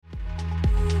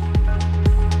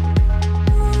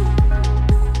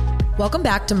Welcome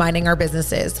back to Minding Our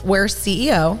Businesses, where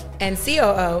CEO and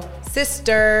COO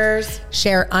sisters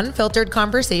share unfiltered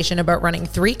conversation about running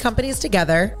 3 companies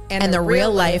together and the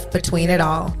real life between it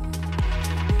all.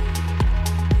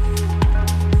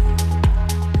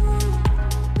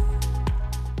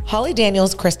 Holly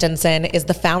Daniels Christensen is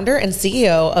the founder and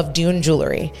CEO of Dune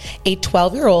Jewelry, a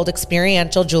 12-year-old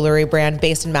experiential jewelry brand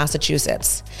based in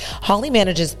Massachusetts. Holly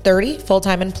manages 30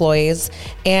 full-time employees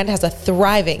and has a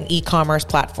thriving e-commerce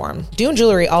platform. Dune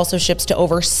Jewelry also ships to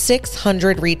over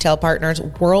 600 retail partners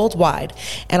worldwide.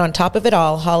 And on top of it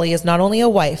all, Holly is not only a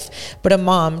wife, but a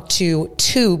mom to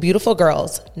 2 beautiful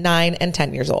girls, 9 and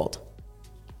 10 years old.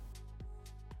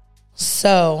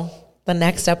 So, the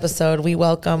next episode, we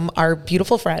welcome our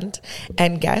beautiful friend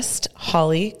and guest,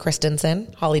 Holly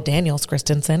Daniels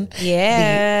Christensen,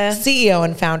 the CEO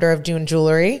and founder of Dune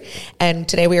Jewelry. And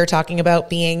today we are talking about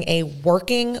being a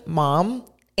working mom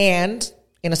and,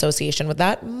 in association with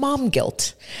that, mom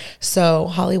guilt. So,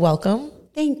 Holly, welcome.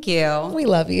 Thank you. We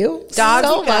love you dog,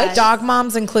 so much. Dog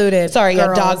moms included. Sorry,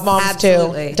 girls. Yeah, dog moms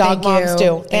Absolutely. too. Dog moms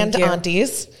too. And you.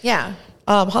 aunties. Yeah.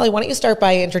 Holly, why don't you start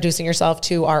by introducing yourself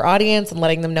to our audience and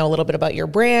letting them know a little bit about your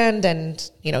brand and,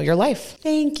 your life.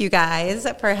 Thank you guys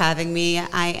for having me.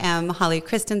 I am Holly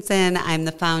Christensen. I'm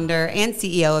the founder and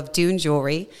CEO of Dune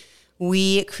Jewelry.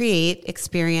 We create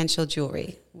experiential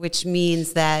jewelry, which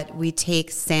means that we take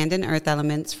sand and earth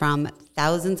elements from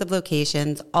thousands of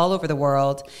locations all over the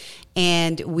world,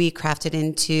 and we craft it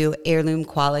into heirloom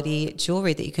quality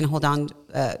jewelry that you can hold on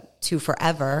to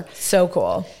forever. So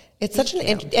cool. It's such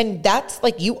and that's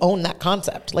like, you own that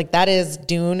concept. Like, that is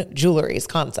Dune Jewelry's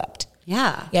concept.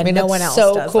 Yeah. Yeah. No one else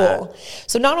so does cool. That.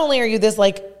 So not only are you this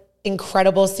like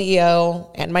incredible CEO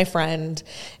and my friend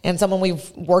and someone we've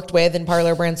worked with in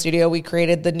Parlor Brand Studio, we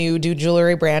created the new Dune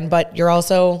Jewelry brand, but you're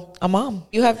also a mom.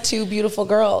 You have 2 beautiful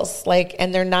girls,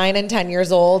 and they're 9 and 10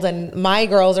 years old, and my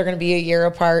girls are going to be a year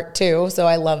apart too. So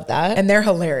I love that. And they're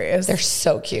hilarious. They're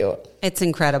so cute. It's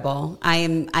incredible.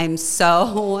 I'm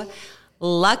so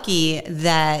lucky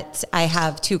that I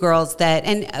have 2 girls that,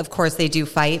 and of course they do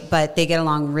fight, but they get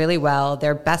along really well.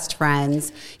 They're best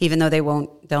friends, even though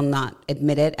they'll not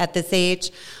admit it at this age.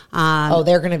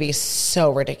 They're going to be so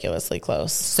ridiculously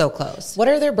close. So close. What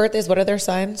are their birthdays? What are their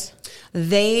signs?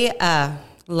 Lila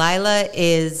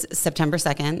is September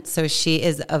 2nd. So she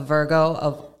is a Virgo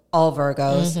of all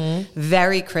Virgos,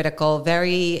 very critical,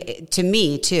 very, to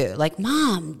me too, like,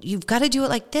 Mom, you've got to do it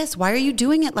like this. Why are you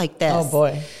doing it like this? Oh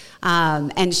boy.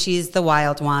 And she's the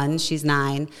wild one. She's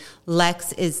 9.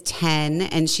 Lex is 10,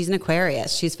 and she's an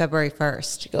Aquarius. She's February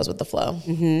 1st. She goes with the flow.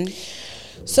 Mm-hmm.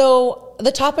 So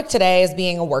the topic today is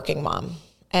being a working mom.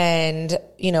 And,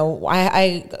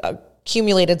 I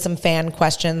accumulated some fan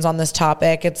questions on this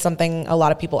topic. It's something a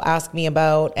lot of people ask me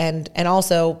about, and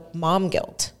also mom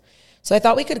guilt. So I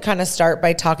thought we could kind of start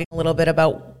by talking a little bit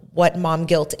about what mom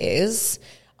guilt is.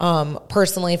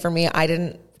 Personally, for me, I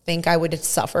didn't think I would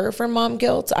suffer from mom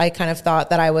guilt. I kind of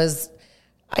thought that I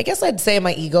guess I'd say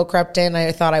my ego crept in.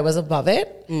 I thought I was above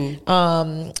it.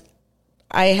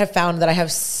 I have found that I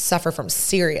have suffered from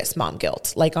serious mom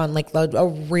guilt, on a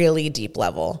really deep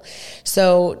level.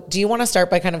 So do you want to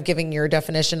start by kind of giving your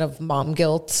definition of mom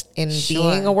guilt in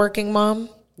being a working mom?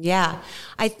 Yeah,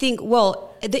 I think,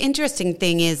 the interesting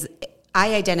thing is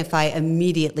I identify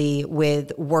immediately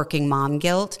with working mom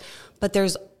guilt, but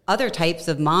there's other types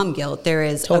of mom guilt. There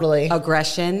is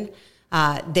aggression.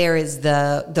 There is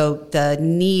the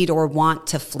need or want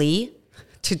to flee,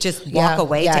 to just walk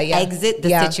away, exit the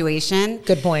situation.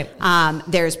 Good point.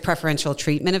 There's preferential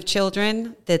treatment of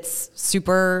children. That's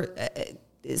super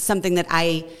something that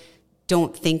I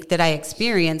don't think that I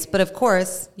experience. But of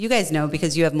course, you guys know,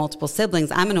 because you have multiple siblings,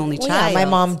 I'm an only child. Yeah,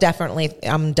 I'm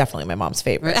definitely my mom's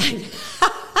favorite.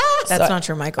 That's not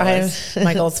true.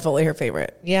 Michael's fully her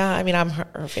favorite. Yeah, I'm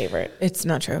her favorite. It's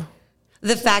not true.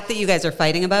 The fact that you guys are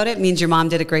fighting about it means your mom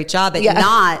did a great job at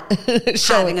not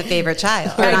having a favorite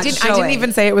child. I didn't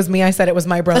even say it was me. I said it was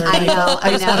my brother. I know.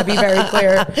 I just want to be very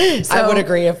clear. So I would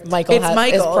agree if Michael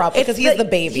is proper, because he's the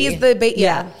baby. He's the baby.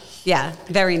 Yeah.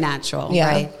 Very natural.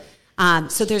 Yeah.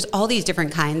 Right. So there's all these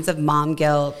different kinds of mom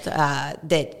guilt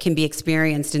that can be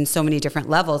experienced in so many different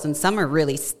levels, and some are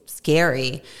really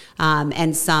scary,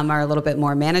 and some are a little bit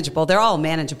more manageable. They're all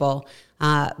manageable,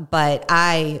 but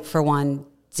I, for one,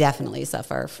 definitely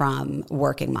suffer from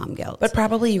working mom guilt. But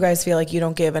probably you guys feel like you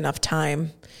don't give enough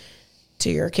time to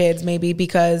your kids, maybe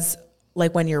because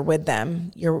when you're with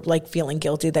them, you're feeling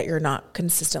guilty that you're not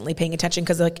consistently paying attention.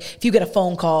 Because if you get a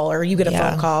phone call or you get a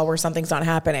phone call where something's not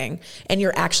happening and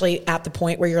you're actually at the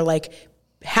point where you're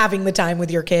having the time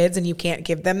with your kids and you can't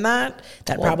give them that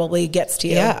probably gets to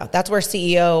you. Yeah, that's where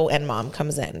CEO and mom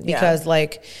comes in, because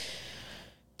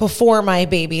before my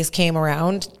babies came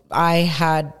around, I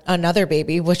had another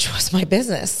baby, which was my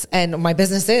business. And my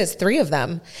business is 3 of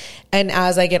them. And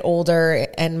as I get older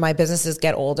and my businesses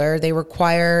get older, they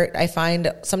require, I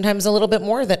find, sometimes a little bit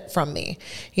more from me.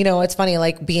 You know, it's funny,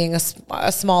 like being a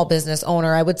small business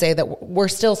owner, I would say that we're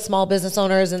still small business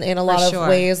owners in a lot of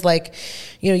ways. Like,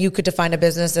 you know, you could define a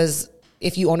business as,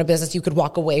 if you own a business, you could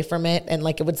walk away from it and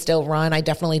like it would still run. I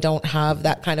definitely don't have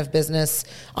that kind of business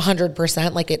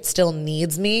 100%. Like it still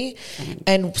needs me.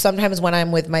 And sometimes when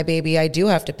I'm with my baby, I do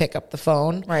have to pick up the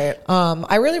phone. Right.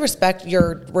 I really respect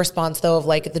your response though of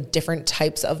like the different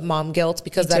types of mom guilt,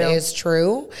 because that is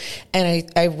true. And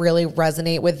I really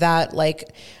resonate with that.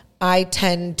 Like I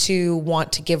tend to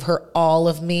want to give her all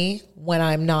of me when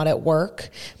I'm not at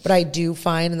work, but I do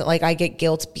find that like I get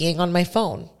guilt being on my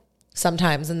phone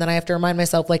sometimes. And then I have to remind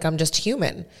myself, like, I'm just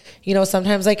human. You know,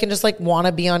 sometimes I can just like want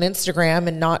to be on Instagram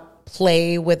and not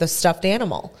play with a stuffed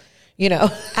animal, you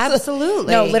know?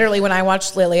 Absolutely. No, literally when I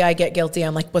watch Lily, I get guilty.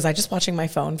 I'm like, was I just watching my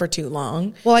phone for too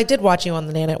long? Well, I did watch you on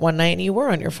the Nanette one night and you were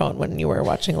on your phone when you were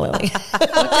watching Lily.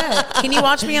 Can you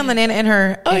watch me on the Nana and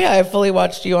her? Oh yeah. I fully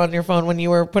watched you on your phone when you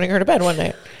were putting her to bed one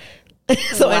night.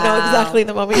 So I know exactly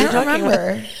the moment you're talking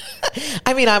about.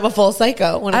 I mean, I'm a full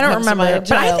psycho when it comes to my child.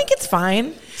 But I think it's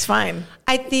fine. It's fine.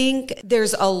 I think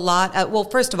there's a lot of, well,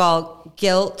 first of all,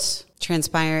 guilt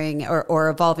transpiring or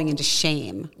evolving into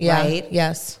shame, right?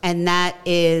 Yes. And that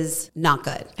is not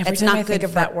good. Every it's time not I good think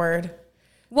of that word.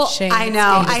 Well, shame. I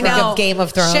know. Think of Game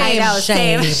of Thrones. Shame. I know,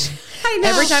 Shame. I know.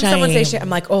 Every time someone says shame, I'm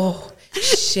like, oh,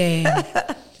 shame.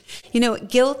 You know,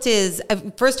 guilt is,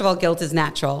 first of all, guilt is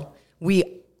natural. We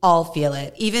all feel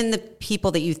it. Even the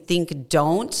people that you think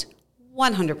don't,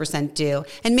 100% do.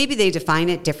 And maybe they define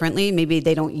it differently. Maybe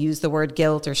they don't use the word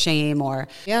guilt or shame or...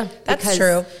 Yeah, that's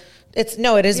true.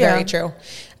 It is very true.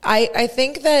 I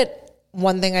think that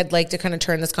one thing I'd like to kind of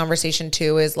turn this conversation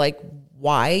to is like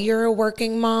why you're a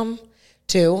working mom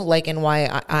too, like, and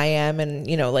why I am. And,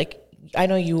 you know, like, I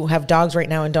know you have dogs right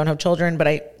now and don't have children, but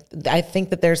I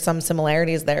think that there's some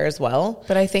similarities there as well.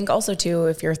 But I think also too,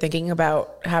 if you're thinking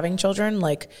about having children,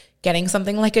 like getting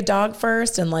something like a dog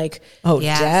first and like,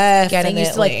 definitely getting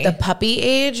used to like the puppy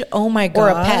age. Oh my God. Or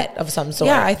a pet of some sort.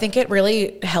 Yeah. I think it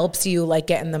really helps you like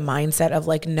get in the mindset of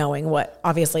like knowing what,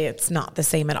 obviously it's not the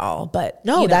same at all, but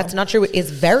no, that's not true.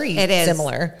 It's very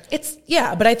similar.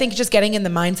 But I think just getting in the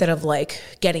mindset of like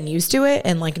getting used to it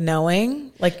and like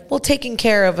knowing like, well, taking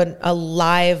care of a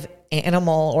live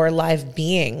animal or live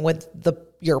being with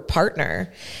your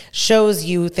partner shows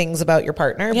you things about your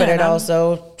partner, but it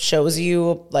also shows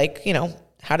you like, you know,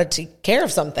 how to take care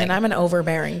of something. And I'm an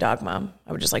overbearing dog mom.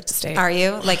 I would just like to state. Are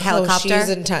you? Like helicopter? She's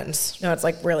intense. No, it's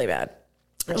like really bad.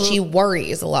 She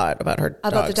worries a lot about her dogs.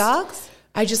 About the dogs?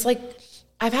 I just like,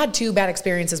 I've had 2 bad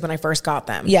experiences when I first got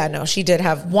them. Yeah, no, she did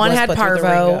have one had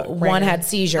parvo, one had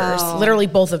seizures, literally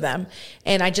both of them.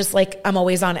 And I just like, I'm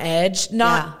always on edge.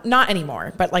 Not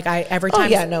anymore, but like every time. Oh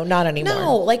yeah, no, not anymore.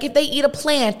 No, like if they eat a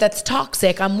plant that's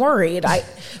toxic, I'm worried. But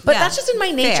that's just in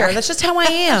my nature. Fair. That's just how I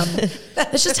am.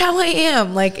 That's just how I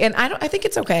am. Like, and I think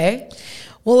it's okay.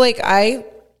 Well, like I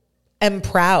am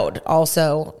proud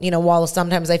also, you know, while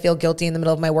sometimes I feel guilty in the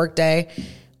middle of my work day,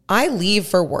 I leave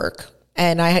for work.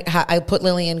 And I put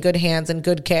Lily in good hands and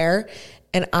good care.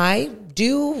 And I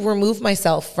do remove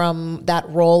myself from that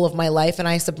role of my life and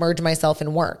I submerge myself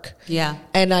in work. Yeah.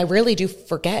 And I really do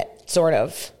forget, sort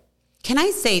of. Can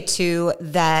I say too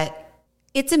that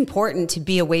it's important to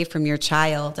be away from your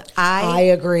child? I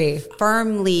agree.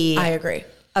 Firmly. I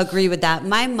agree with that.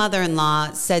 My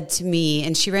mother-in-law said to me,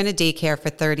 and she ran a daycare for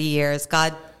 30 years.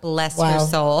 God bless her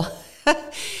soul.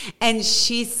 And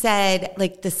she said,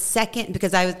 like the second,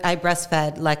 because I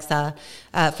breastfed Lexa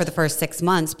for the first 6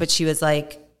 months, but she was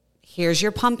like, here's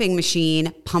your pumping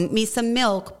machine, pump me some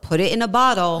milk, put it in a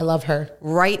bottle. I love her.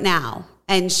 Right now.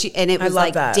 And it was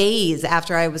like days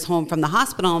after I was home from the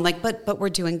hospital. I'm like, but we're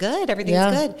doing good.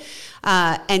 Everything's good.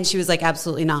 And she was like,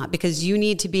 absolutely not, because you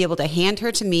need to be able to hand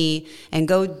her to me and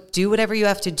go do whatever you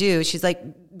have to do. She's like,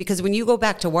 because when you go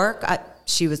back to work,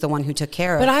 she was the one who took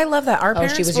care of. But I love that our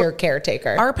parents she was your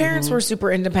caretaker. Our parents were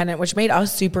super independent, which made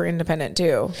us super independent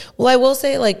too. Well, I will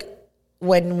say, like,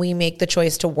 when we make the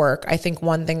choice to work, I think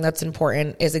one thing that's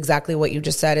important is exactly what you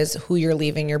just said, is who you're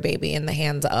leaving your baby in the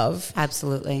hands of.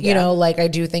 Absolutely. You know, like I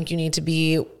do think you need to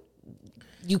be,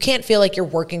 you can't feel like you're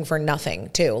working for nothing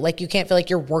too. Like you can't feel like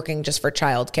you're working just for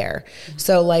childcare.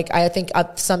 So like, I think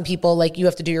some people, like you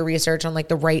have to do your research on like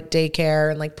the right daycare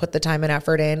and like put the time and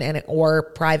effort in, and or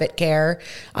private care.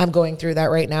 I'm going through that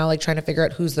right now, like trying to figure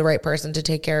out who's the right person to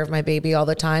take care of my baby all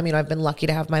the time. You know, I've been lucky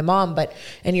to have my mom,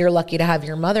 and you're lucky to have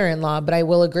your mother-in-law, but I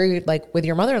will agree like with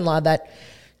your mother-in-law that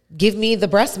give me the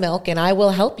breast milk and I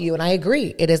will help you. And I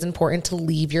agree. It is important to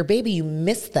leave your baby. You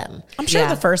miss them. I'm sure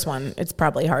the first one, it's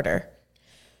probably harder.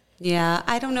 Yeah,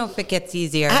 I don't know if it gets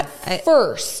easier. At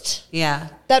first. Yeah.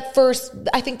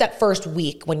 I think that first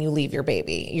week when you leave your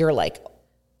baby, you're like,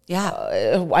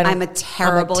 yeah, I'm a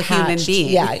terrible human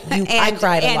being. Yeah, I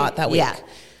cried a lot that week. Yeah.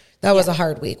 That was a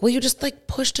hard week. Well, you just like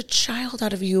pushed a child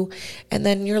out of you, and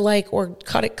then you're like, or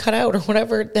cut out, or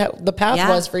whatever that the path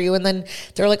was for you, and then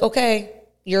they're like, okay,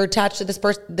 you're attached to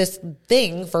this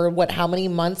thing for how many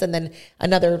months, and then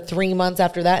another 3 months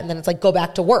after that, and then it's like go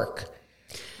back to work.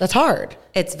 That's hard.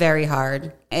 It's very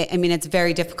hard. I mean, it's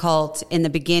very difficult in the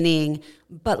beginning,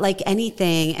 but like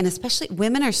anything, and especially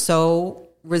women are so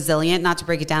resilient, not to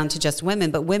break it down to just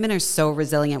women, but women are so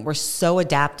resilient. We're so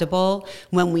adaptable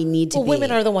when we need to be.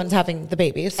 Women are the ones having the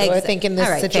babies. So I think in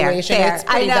this situation, fair. it's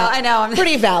pretty I know. I'm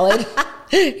pretty valid.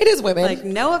 It is women. Like,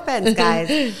 no offense,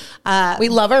 guys. We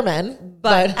love our men.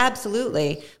 But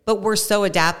absolutely. But we're so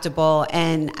adaptable.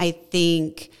 And I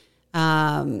think,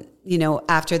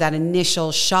 after that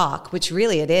initial shock, which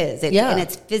really it is, and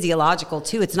it's physiological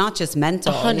too. It's not just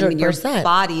mental. 100%. Your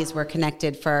bodies were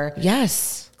connected for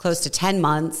close to 10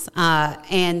 months.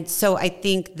 And so I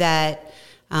think that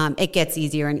it gets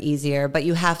easier and easier, but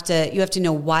you have to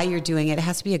know why you're doing it. It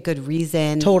has to be a good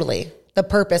reason. Totally. The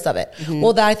purpose of it. Mm-hmm.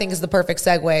 Well, that I think is the perfect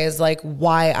segue is like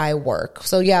why I work.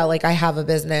 So yeah, like I have a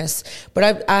business,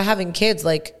 but I having kids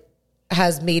like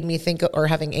has made me think, or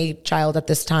having a child at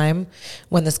this time,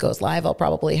 when this goes live, I'll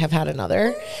probably have had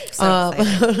another.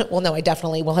 Well, no, I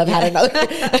definitely will have had another.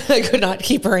 I could not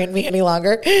keep her in me any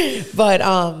longer. But,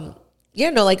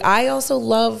 like I also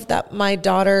love that my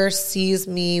daughter sees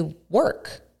me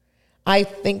work. I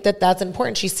think that that's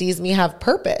important. She sees me have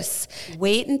purpose.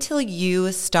 Wait until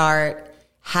you start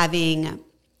having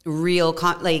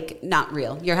not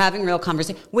real. You're having real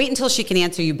conversation. Wait until she can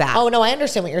answer you back. Oh no, I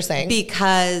understand what you're saying.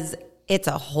 Because it's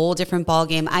a whole different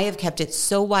ballgame. I have kept it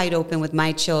so wide open with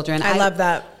my children. I love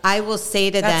that. I will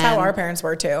say to them. That's how our parents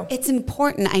were too. It's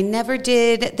important. I never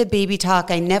did the baby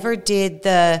talk. I never did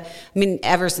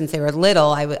ever since they were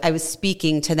little, I was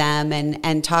speaking to them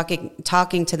and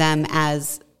talking to them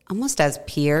as almost as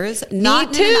peers.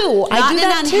 Not too. Not in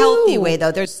an unhealthy way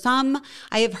though.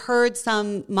 I have heard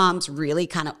some moms really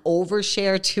kind of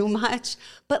overshare too much,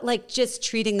 but like just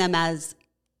treating them as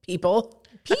people.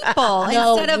 No,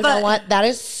 instead of you know what? That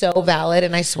is so valid,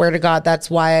 and I swear to God, that's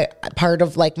why part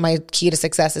of like my key to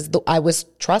success is I was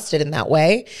trusted in that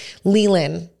way.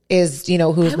 Leland is,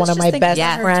 who's one of my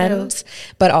best friends,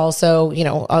 but also,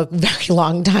 a very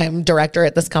long time director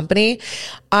at this company.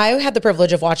 I had the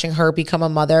privilege of watching her become a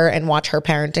mother and watch her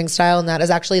parenting style. And that is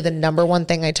actually the number one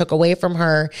thing I took away from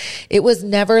her. It was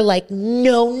never like,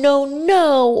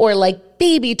 no, or like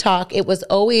baby talk. It was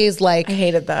always like, I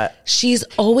hated that. She's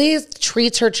always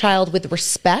treats her child with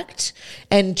respect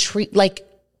and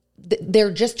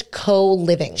they're just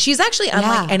co-living. She's actually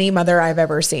unlike any mother I've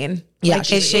ever seen. Yeah, like,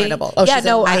 she's incredible. Oh, yeah, she's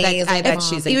amazing. I bet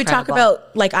she's incredible. You talk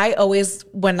about, like, I always,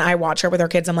 when I watch her with her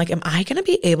kids, I'm like, am I going to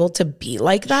be able to be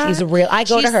like that? She's I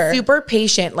go to her. She's super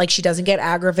patient. Like, she doesn't get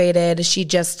aggravated. She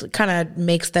just kind of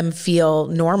makes them feel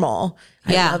normal.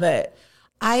 I love it.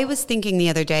 I was thinking the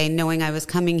other day, knowing I was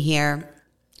coming here,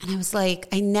 and I was like,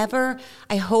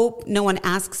 I hope no one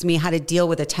asks me how to deal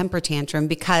with a temper tantrum,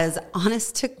 because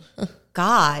honest to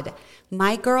God,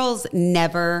 my girls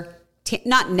never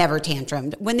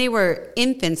tantrumed. When they were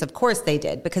infants, of course they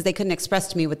did, because they couldn't express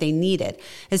to me what they needed.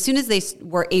 As soon as they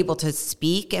were able to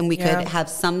speak and we could have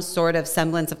some sort of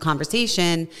semblance of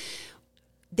conversation,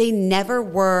 they never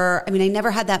were. I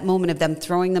never had that moment of them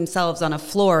throwing themselves on a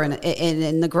floor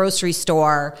in the grocery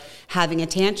store having a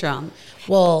tantrum.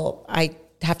 Well, I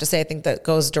have to say, I think that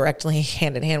goes directly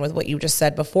hand in hand with what you just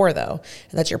said before, though.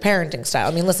 And that's your parenting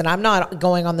style. Listen, I'm not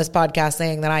going on this podcast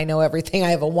saying that I know everything.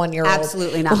 I have a 1-year-old.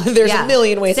 Absolutely not. There's a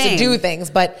million ways to do things,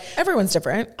 but everyone's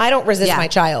different. I don't resist my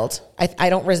child.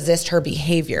 I don't resist her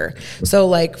behavior. So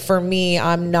like for me,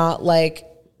 I'm not like,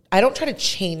 I don't try to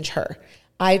change her.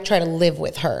 I try to live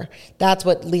with her. That's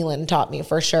what Leland taught me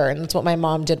for sure. And that's what my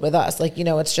mom did with us. Like,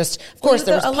 it's just, of course,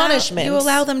 there's punishment. You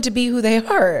allow them to be who they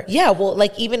are. Yeah. Well,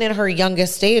 like even in her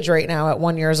youngest stage right now at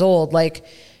 1 year old, like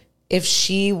if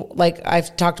she, like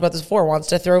I've talked about this before, wants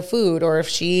to throw food, or if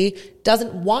she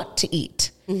doesn't want to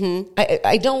eat,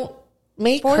 I don't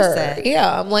make force her. It.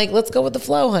 Yeah. I'm like, let's go with the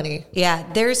flow, honey.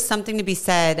 Yeah. There's something to be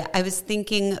said. I was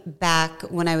thinking back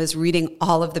when I was reading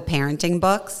all of the parenting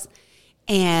books,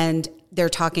 and they're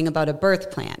talking about a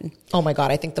birth plan. Oh my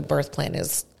God. I think the birth plan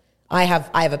is, I have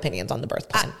opinions on the birth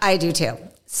plan. I do too.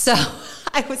 So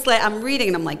I was like, I'm reading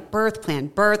and I'm like, birth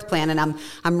plan. And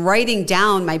I'm writing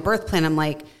down my birth plan. I'm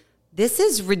like, this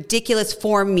is ridiculous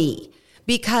for me.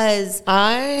 Because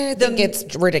I think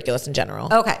it's ridiculous in general.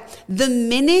 Okay. The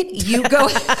minute you go...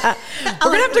 We're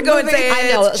going to have to go and say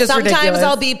I know. it's just Sometimes ridiculous.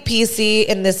 I'll be PC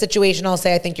in this situation. I'll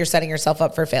say, I think you're setting yourself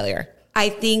up for failure. I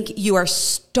think you are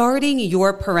starting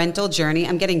your parental journey.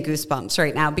 I'm getting goosebumps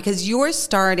right now because you're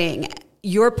starting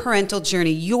your parental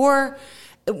journey. You're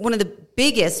one of the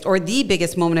biggest or the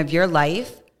biggest moment of your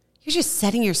life. You're just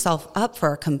setting yourself up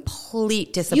for a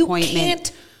complete disappointment. You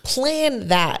can't plan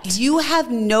that. You have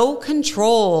no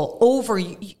control over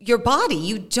your body.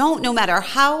 You don't, no matter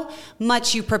how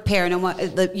much you prepare,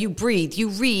 you breathe, you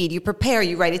read, you prepare,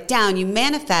 you write it down, you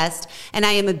manifest. And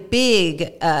I am a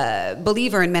big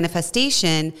believer in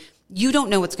manifestation. You don't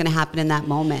know what's going to happen in that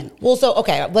moment. Well, so,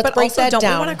 okay, let's But break also, that don't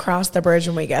down. we want to cross the bridge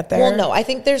when we get there? Well, no, I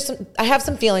think I have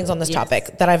some feelings on this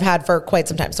topic that I've had for quite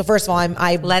some time. So first of all,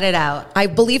 I let it out. I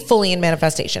believe fully in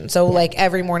manifestation. So like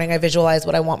every morning I visualize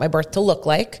what I want my birth to look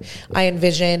like. I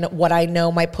envision what I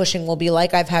know my pushing will be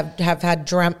like. Have had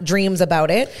dreams about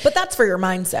it. But that's for your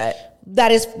mindset.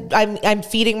 That is, I'm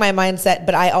feeding my mindset,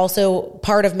 but I also,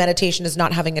 part of meditation is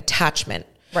not having attachment.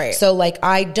 Right. So like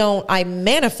I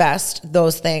manifest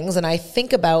those things and I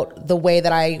think about the way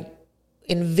that I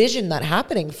envision that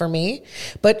happening for me.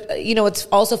 But it's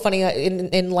also funny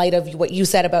in light of what you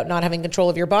said about not having control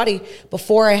of your body.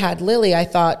 Before I had Lily, I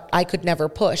thought I could never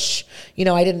push.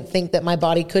 I didn't think that my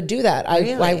body could do that.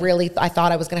 Really? I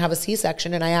thought I was going to have a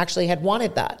C-section and I actually had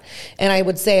wanted that. And I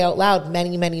would say out loud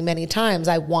many, many, many times,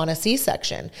 I want a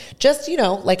C-section. Just,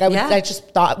 I just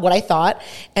thought what I thought.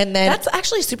 And then That's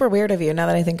actually super weird of you now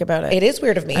that I think about it. it is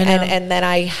weird of me. I know. And then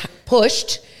I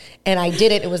pushed and I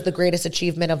did it. It was the greatest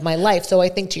achievement of my life. So I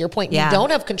think to your point, you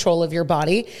don't have control of your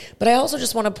body. But I also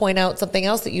just want to point out something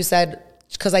else that you said,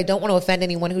 because I don't want to offend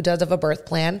anyone who does have a birth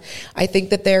plan. I think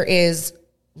that there is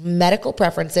medical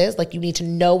preferences. Like you need to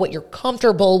know what you're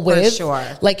comfortable with. For sure.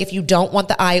 Like if you don't want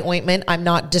the eye ointment, I'm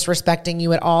not disrespecting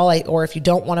you at all. Or if you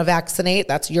don't want to vaccinate,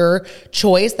 that's your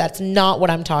choice. That's not what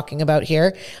I'm talking about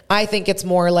here. I think it's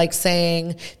more like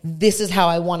saying, this is how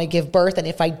I want to give birth. And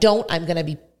if I don't, I'm going to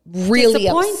be really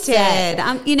disappointed.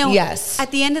 upset. Yes.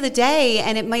 At the end of the day,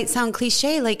 and it might sound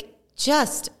cliche, like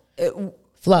just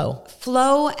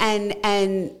flow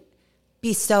and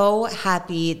be so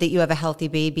happy that you have a healthy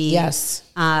baby. Yes.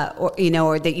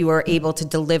 Or that you were able to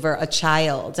deliver a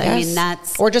child. Yes. I mean,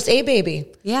 that's or just a baby.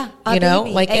 Yeah. Baby.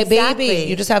 A Exactly. baby.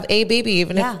 You just have a baby,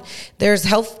 even if there's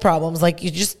health problems. Like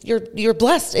you're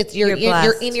blessed. It's you're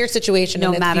in your situation, no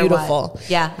and it's matter beautiful. what.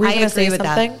 Yeah, Were you I gonna agree say with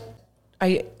something? that.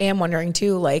 I am wondering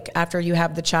too, like after you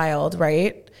have the child,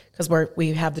 right? Because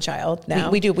we have the child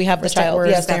now. We do. We have the child. We're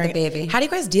Yes, staring- got the baby. How do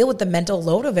you guys deal with the mental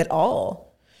load of it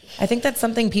all? I think that's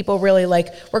something people really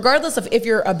like, regardless of if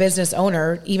you're a business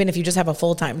owner, even if you just have a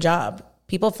full-time job,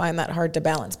 people find that hard to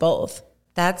balance both.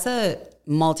 That's a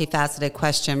multifaceted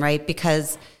question, right?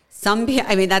 Because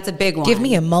that's a big one. Give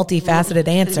me a multifaceted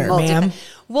answer, ma'am.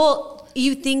 Well,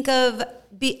 you think of,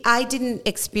 I didn't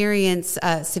experience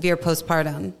severe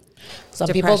postpartum. Some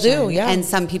people do, yeah. And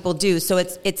some people do. So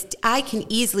it's I can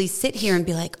easily sit here and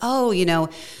be like,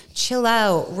 chill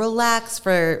out, relax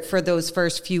for those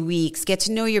first few weeks, get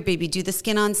to know your baby, do the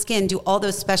skin on skin, do all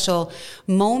those special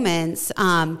moments.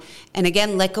 And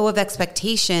again, let go of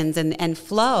expectations and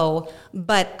flow.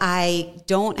 But I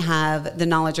don't have the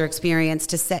knowledge or experience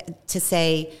to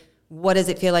say, what does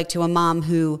it feel like to a mom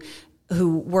who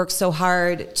works so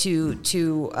hard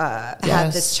to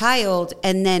have this child,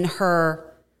 and then her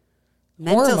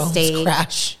mental Hormones state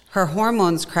crash. Her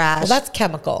hormones crash. Well, that's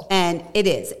chemical. And it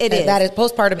is. That is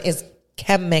postpartum is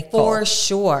chemical. For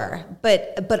sure.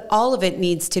 But all of it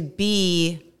needs to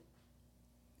be,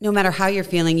 no matter how you're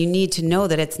feeling, you need to know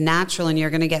that it's natural and you're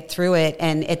going to get through it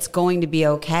and it's going to be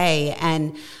okay.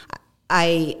 And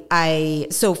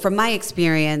so from my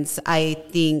experience, I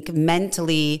think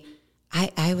mentally,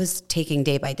 I was taking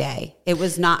day by day. It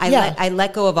was not, I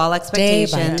let go of all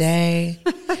expectations. Day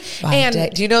by day.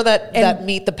 Do you know that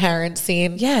Meet the Parents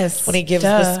scene? Yes. When he gives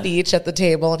the speech at the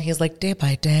table and he's like, day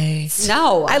by day.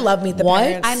 No. I love Meet the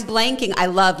Parents. I'm blanking. I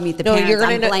love Meet the Parents. You're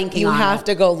I'm blanking You on have it.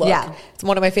 to go look. Yeah. It's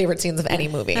one of my favorite scenes of any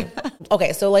movie.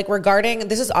 Okay, so regarding,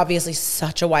 this is obviously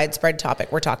such a widespread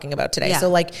topic we're talking about today. Yeah.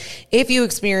 So if you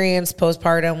experience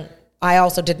postpartum, I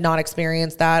also did not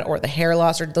experience that, or the hair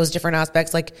loss or those different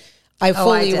aspects. I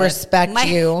fully respect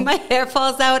you. My hair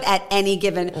falls out at any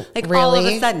given, Really? all of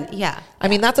a sudden. Yeah. I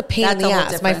mean, that's a pain in the a whole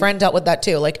ass. My different- friend dealt with that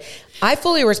too. I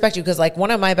fully respect you because one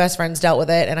of my best friends dealt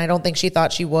with it and I don't think she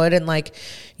thought she would. And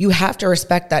you have to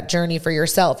respect that journey for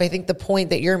yourself. I think the point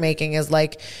that you're making is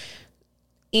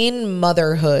in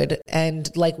motherhood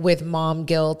and like with mom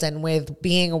guilt and with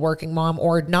being a working mom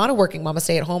or not a working mom, a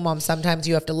stay-at-home mom, sometimes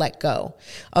you have to let go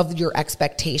of your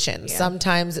expectations.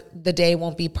 Sometimes the day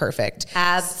won't be perfect.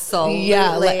 Absolutely.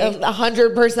 Yeah,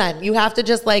 100%. You have to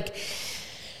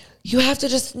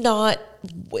just not,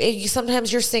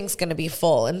 sometimes your sink's going to be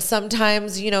full, and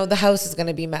sometimes, the house is going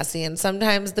to be messy, and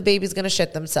sometimes the baby's going to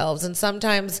shit themselves, and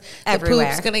sometimes the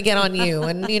poop's going to get on you.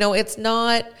 And, it's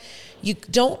not, you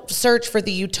don't search for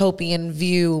the utopian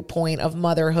viewpoint of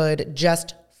motherhood,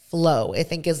 just flow, I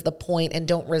think is the point, and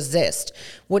don't resist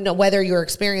whether you're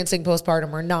experiencing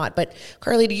postpartum or not. But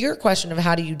Carly, to your question of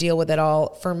how do you deal with it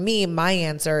all, for me, my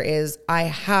answer is I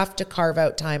have to carve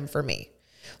out time for me.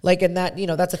 And that,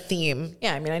 that's a theme.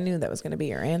 Yeah, I mean, I knew that was going to be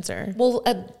your answer. Well,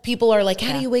 people are like,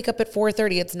 how do you wake up at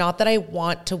 4:30? It's not that I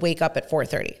want to wake up at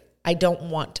 4:30. I don't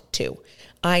want to.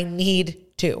 I need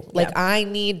to. I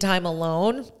need time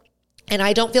alone, and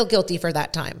I don't feel guilty for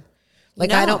that time. I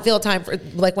don't feel time for,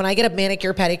 when I get a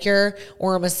manicure, pedicure,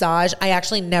 or a massage, I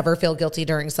actually never feel guilty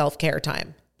during self-care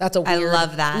time. That's a weird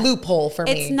loophole for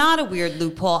me. It's not a weird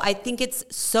loophole. I think it's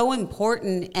so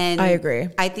important, and I agree.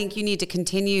 I think you need to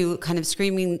continue kind of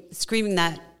screaming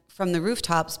that from the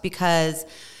rooftops, because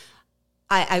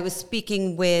I was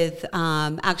speaking with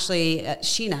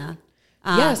Sheena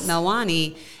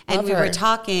Melwani, and we were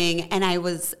talking, and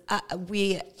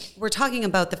we were talking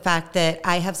about the fact that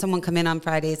I have someone come in on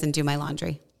Fridays and do my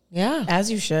laundry. Yeah,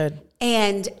 as you should.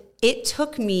 And it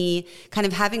took me kind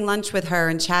of having lunch with her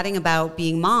and chatting about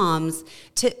being moms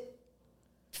to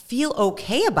feel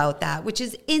okay about that, which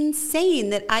is insane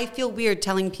that I feel weird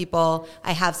telling people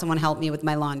I have someone help me with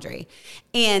my laundry.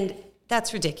 And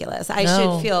that's ridiculous. I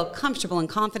should feel comfortable and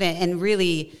confident, and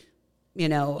really,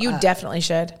 you definitely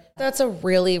should. That's a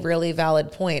really, really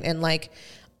valid point. And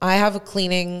I have a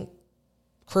cleaning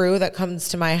crew that comes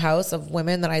to my house of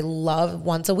women that I love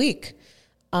once a week.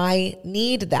 I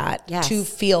need that to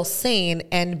feel sane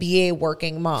and be a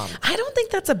working mom. I don't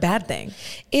think that's a bad thing.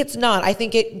 It's not. I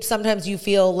think sometimes you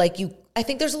feel I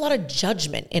think there's a lot of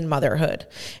judgment in motherhood.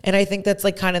 And I think that's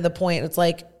kind of the point. It's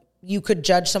you could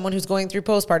judge someone who's going through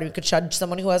postpartum. You could judge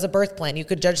someone who has a birth plan. You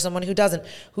could judge someone who doesn't.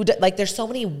 There's so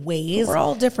many ways. We're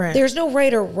all different. There's no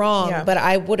right or wrong, but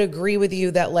I would agree with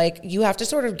you that you have to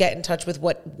sort of get in touch with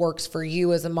what works for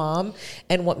you as a mom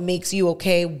and what makes you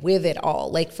okay with it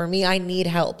all. For me, I need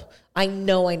help. I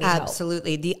know I need help.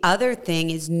 Absolutely. The other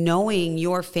thing is knowing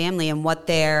your family and what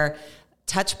their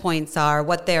touch points are,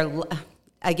 what their,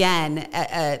 again,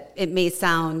 it may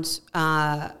sound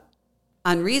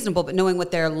unreasonable, but knowing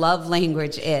what their love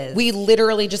language is. We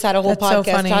literally just had a whole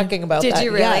podcast talking about that. Did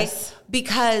you really? Yes.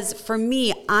 Because for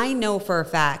me, I know for a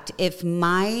fact, if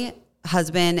my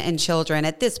husband and children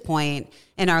at this point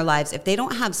in our lives, if they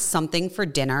don't have something for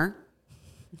dinner,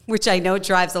 which I know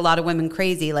drives a lot of women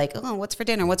crazy, what's for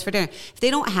dinner? What's for dinner? If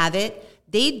they don't have it,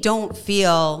 they don't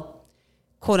feel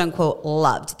quote unquote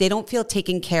loved. They don't feel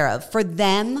taken care of. For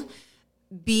them,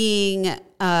 being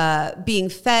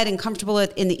fed and comfortable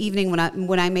in the evening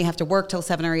when I may have to work till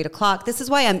 7 or 8 o'clock. This is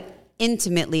why I'm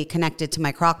intimately connected to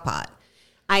my crock pot.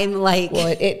 I'm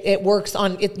it works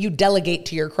on it. You delegate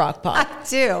to your crock pot. I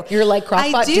do. You're like,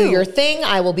 crock pot, do your thing.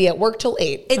 I will be at work till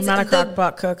 8. I'm not a crock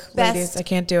pot cook, ladies. I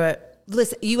can't do it.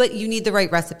 Listen, you need the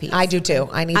right recipes. I do too.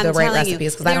 I need the right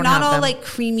recipes because I don't have them. They're not all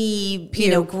creamy,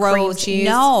 gross.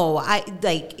 No, I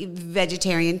like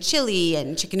vegetarian chili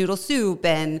and chicken noodle soup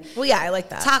and I like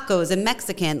that. Tacos and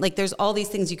Mexican. There's all these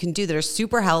things you can do that are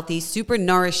super healthy, super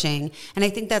nourishing, and I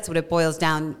think that's what it boils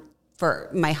down. For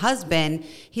my husband,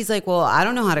 he's like, well, I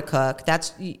don't know how to cook.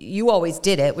 You always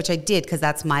did it, which I did because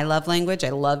that's my love language.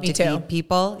 I love to feed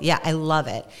people. Yeah, I love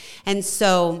it, and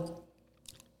so.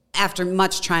 After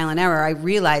much trial and error, I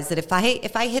realized that if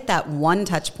I hit that one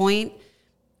touch point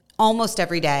almost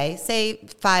every day, say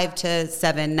 5 to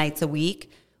 7 nights a week,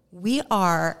 we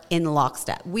are in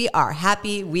lockstep. We are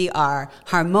happy. We are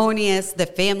harmonious. The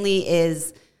family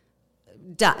is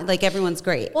done. Everyone's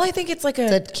great. Well, I think it's a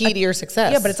key to your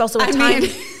success. Yeah, but it's also a time.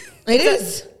 It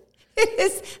is. It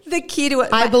is the key to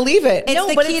it. I believe it.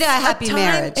 It's the key to a happy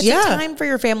marriage. It's a time for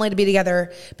your family to be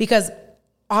together because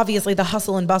obviously the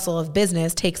hustle and bustle of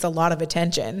business takes a lot of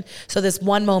attention. So this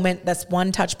one moment, this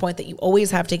one touch point that you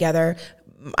always have together,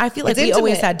 I feel like we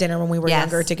always had dinner when we were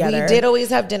younger together. We did always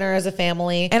have dinner as a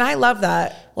family. And I love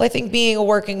that. Well, I think being a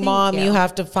working mom, you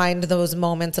have to find those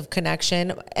moments of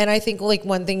connection. And I think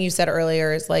one thing you said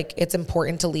earlier is it's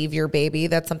important to leave your baby.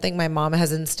 That's something my mom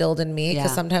has instilled in me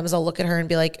because sometimes I'll look at her and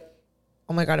be like,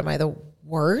 oh my God, am I the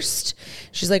worst?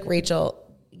 She's like, Rachel,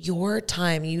 your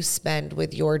time you spend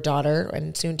with your daughter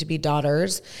and soon to be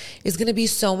daughters is going to be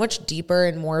so much deeper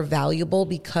and more valuable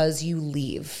because you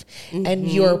leave and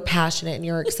you're passionate and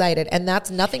you're excited. And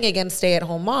that's nothing against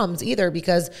stay-at-home moms either,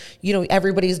 because, you know,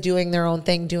 everybody's doing their own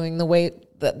thing, doing the way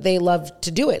that they love to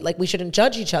do it. Like, we shouldn't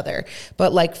judge each other.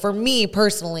 But like, for me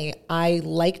personally, I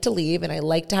like to leave and I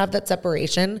like to have that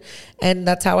separation. And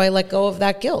that's how I let go of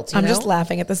that guilt. I'm just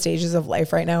laughing at the stages of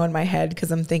life right now in my head,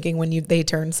 because I'm thinking when they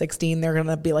turn 16, they're going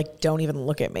to be like, don't even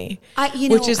look at me.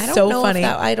 Which is so funny.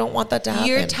 I don't want that to happen.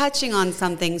 You're touching on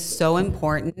something so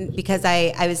important, because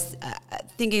I was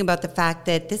thinking about the fact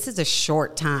that this is a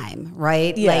short time,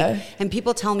 right? Yeah. Like, and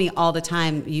people tell me all the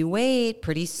time, you wait,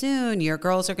 pretty soon your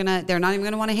girls are they're not even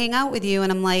going to want to hang out with you.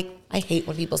 And I'm like, I hate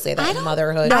when people say that in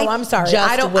motherhood. No, I'm sorry.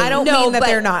 I don't mean that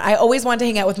they're not. I always wanted to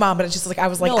hang out with mom, but it's just like, I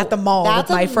was like at the mall with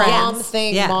my friends. That's a mom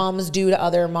thing moms do to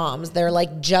other moms. They're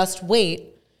like, just wait.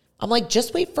 I'm like,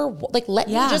 just wait for, like, let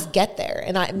me just get there.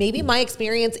 And maybe my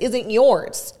experience isn't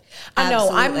yours. I know.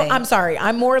 I'm sorry.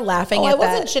 I'm more laughing at that.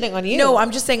 I wasn't shitting on you. No,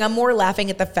 I'm just saying I'm more laughing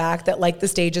at the fact that, like, the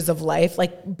stages of life,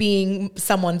 like being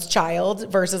someone's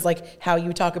child versus like how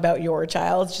you talk about your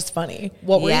child. It's just funny.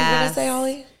 What were you going to say,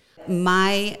 Holly?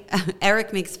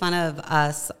 Eric makes fun of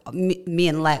us, me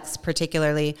and Lex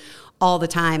particularly, all the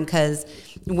time, because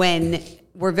when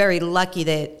we're very lucky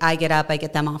that I get up, I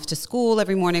get them off to school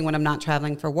every morning when I'm not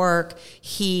traveling for work.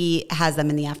 He has them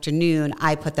in the afternoon.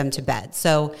 I put them to bed.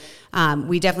 So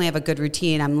we definitely have a good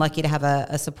routine. I'm lucky to have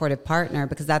a supportive partner,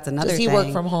 because that's another thing. Does he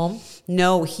work from home?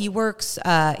 No, he works.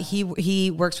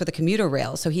 He works with a commuter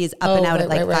rail, so he is up and out at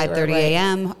like 5:30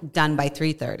 a.m. done by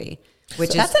 3:30.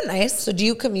 That's a nice. So do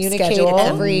you communicate schedule?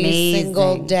 every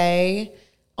single day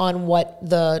on what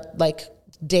the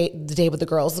day with the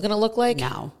girls is going to look like?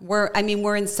 No, we're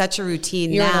in such a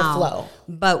routine You're now. in a flow.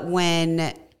 But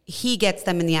when he gets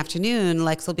them in the afternoon,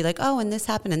 Lex will be like, oh, and this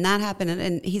happened and that happened.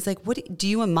 And he's like, what do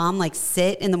you and mom like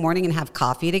sit in the morning and have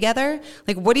coffee together?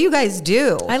 Like, what do you guys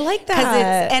do? I like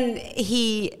that. And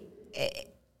he's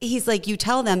like, you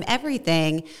tell them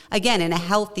everything, again, in a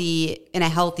healthy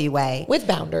way. With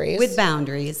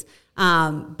boundaries.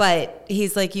 But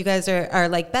he's like, you guys are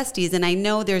like besties. And I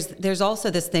know there's also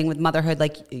this thing with motherhood,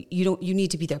 like you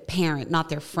need to be their parent, not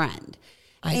their friend.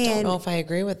 I don't know if I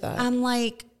agree with that. I'm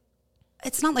like,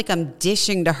 it's not like I'm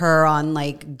dishing to her on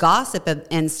like gossip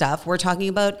and stuff. We're talking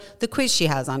about the quiz she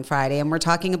has on Friday, and we're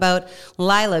talking about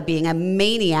Lila being a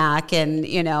maniac, and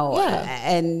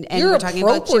and we're talking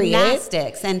about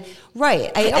gymnastics and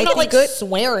right. I don't like good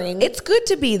swearing. It's good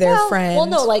to be their friend. Well,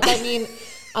 no, like, I mean,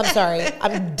 I'm sorry.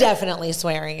 I'm definitely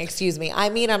swearing. Excuse me. I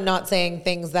mean, I'm not saying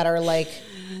things that are like,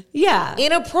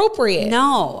 inappropriate.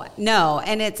 No.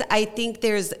 And I think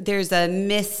there's a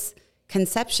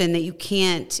misconception that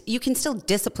you can still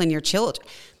discipline your children.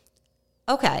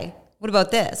 Okay. What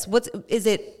about this? Is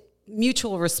it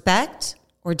mutual respect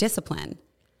or discipline?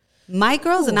 My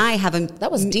girls and I have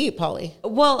that was deep, Holly.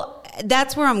 Well,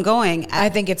 that's where I'm going. I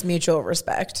think it's mutual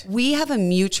respect. We have a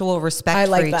mutual respect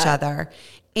for each other.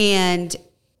 And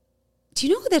do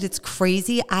you know that it's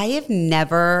crazy?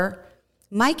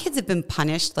 My kids have been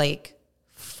punished like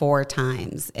 4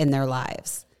 times in their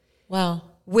lives. Wow.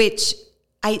 Which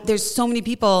there's so many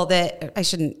people that I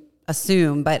shouldn't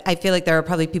assume, but I feel like there are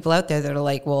probably people out there that are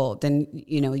like, well, then,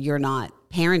 you're not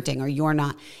parenting, or you're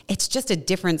not. It's just a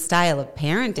different style of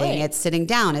parenting. Right. It's sitting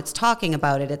down. It's talking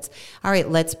about it. It's, all right,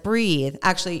 let's breathe.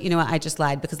 Actually, you know what? I just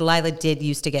lied, because Lila did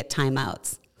used to get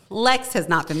timeouts. Lex has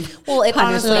not been. Well, it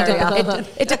honestly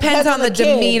it depends on the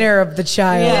demeanor of the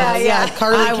child. Yeah.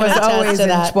 Carly, I was always in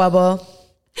trouble.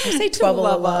 I say trouble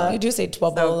a lot. You do say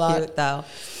trouble a lot. Cute, though.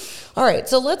 All right,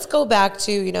 so let's go back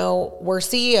to, we're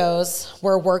CEOs,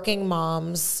 we're working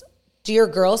moms. Do your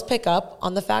girls pick up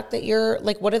on the fact that you're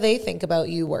like, what do they think about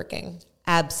you working?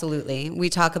 Absolutely. We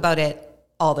talk about it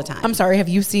all the time. I'm sorry, have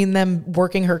you seen them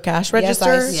working her cash register?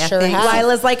 Yes, I sure have.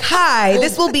 Lila's like, hi,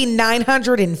 this will be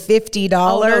 $950.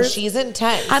 Oh, no, she's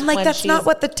intense. I'm like, that's not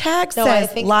what the tag says, I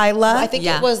think, Lila. I think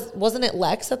wasn't it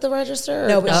Lex at the register?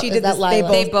 No, but she did that.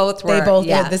 They both were. They both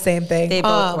did the same thing. They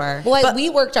both were. Well, we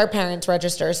worked our parents'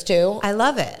 registers too. I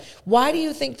love it. Why do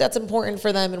you think that's important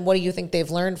for them, and what do you think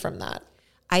they've learned from that?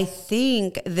 I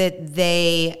think that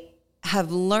they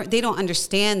have learned, they don't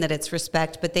understand that it's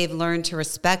respect, but they've learned to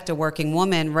respect a working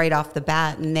woman right off the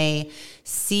bat. And they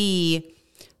see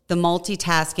the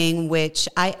multitasking, which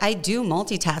I do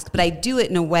multitask, but I do it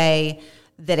in a way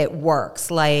that it works.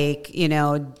 Like,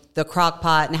 the crock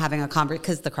pot and having a conversation,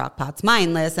 because the crock pot's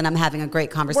mindless and I'm having a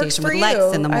great conversation with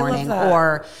Lex in the morning.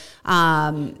 Or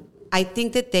I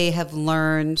think that they have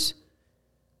learned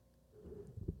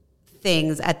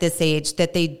things at this age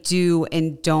that they do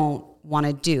and don't want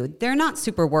to do. They're not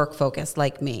super work focused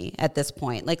like me at this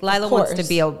point. Like Lila wants to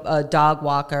be a dog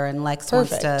walker and Lex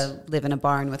wants to live in a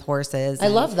barn with horses. I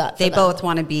love that. They both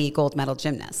want to be gold medal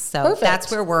gymnasts. So that's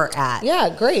where we're at.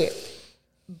 Yeah, great.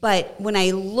 But when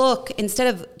I look,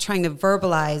 instead of trying to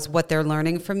verbalize what they're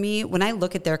learning from me, when I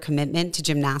look at their commitment to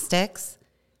gymnastics,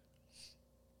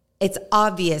 it's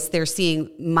obvious they're seeing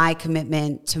my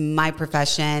commitment to my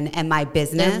profession and my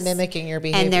business. They're mimicking your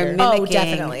behavior. And they're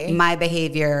mimicking my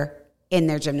behavior in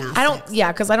their gymnastics.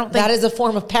 Because I don't think that is a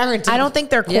form of parenting. I don't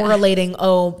think they're correlating,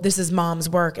 this is mom's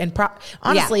work. And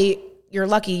honestly, you're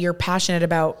lucky you're passionate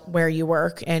about where you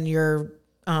work and your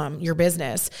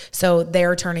business. So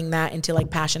they're turning that into like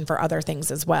passion for other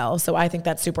things as well. So I think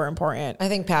that's super important. I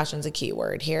think passion's a key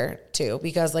word here too,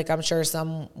 because like I'm sure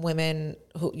some women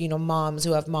who, moms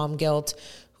who have mom guilt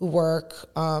who work,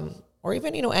 or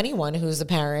even, anyone who's a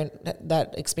parent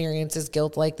that experiences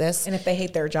guilt like this. And if they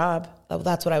hate their job.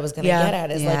 That's what I was going to get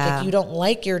at is like, if you don't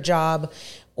like your job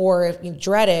or if you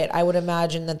dread it, I would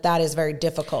imagine that is very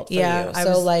difficult for you.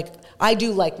 I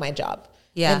do like my job.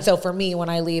 Yeah. And so for me, when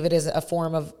I leave, it is a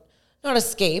form of not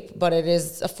escape, but it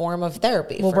is a form of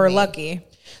therapy. Well, we're lucky.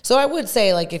 So I would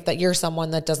say like if that you're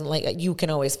someone that doesn't like it, you can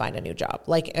always find a new job.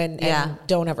 Like and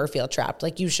don't ever feel trapped.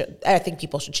 Like you should. I think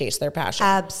people should chase their passion.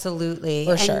 Absolutely.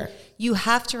 For sure. You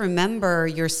have to remember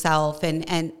yourself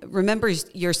and remember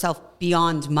yourself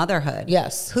beyond motherhood.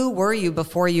 Yes. Who were you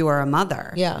before you were a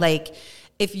mother? Yeah. Like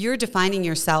if you're defining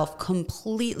yourself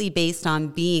completely based on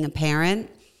being a parent,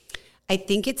 I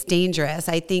think it's dangerous.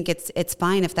 I think it's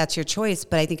fine if that's your choice,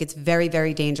 but I think it's very,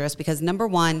 very dangerous because number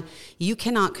one, you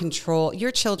cannot control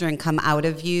your children come out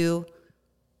of you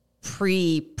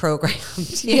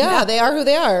pre-programmed. Yeah, they are who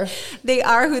they are. They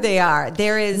are who they are.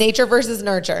 There is nature versus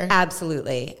nurture.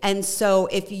 Absolutely. And so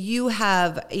if you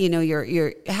have,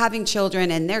 you're having children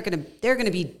and they're going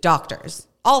to be doctors.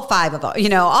 All five of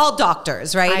them, all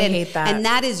doctors, right? I hate that. And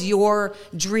that is your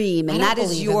dream, and that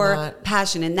is your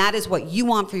passion, and that is what you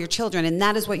want for your children, and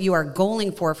that is what you are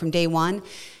goaling for from day one.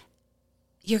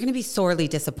 You're going to be sorely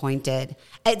disappointed.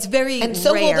 It's very and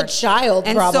so rare. will the child,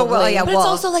 and probably. So will, but it's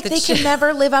also like they can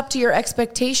never live up to your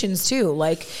expectations too.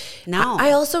 Like, no,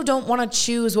 I also don't want to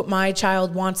choose what my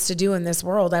child wants to do in this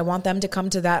world. I want them to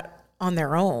come to that on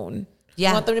their own.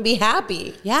 Yeah, I want them to be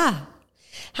happy. Yeah.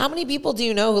 How many people do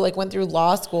you know who like went through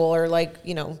law school or like,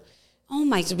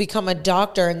 to become a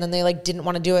doctor and then they like didn't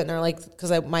want to do it and they're like,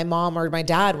 because my mom or my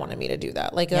dad wanted me to do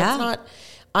that. Like that's not.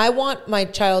 I want my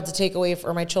child to take away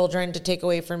or my children to take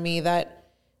away from me that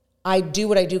I do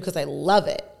what I do because I love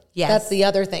it. Yes. That's the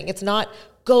other thing. It's not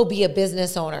go be a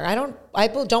business owner. I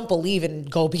don't believe in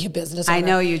go be a business owner. I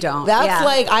know you don't. That's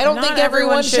like, I don't think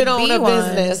everyone should own a one.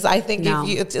 business. I think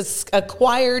it's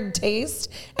acquired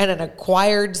taste and an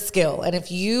acquired skill. And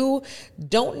if you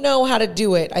don't know how to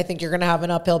do it, I think you're going to have an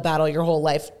uphill battle your whole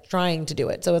life trying to do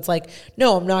it. So it's like,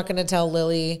 no, I'm not going to tell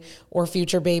Lily or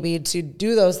future baby to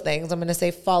do those things. I'm going to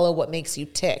say, follow what makes you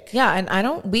tick. Yeah.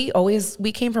 And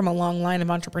we came from a long line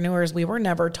of entrepreneurs. We were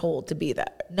never told to be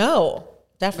that. No,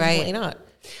 definitely not.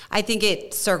 I think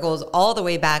it circles all the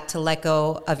way back to let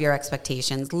go of your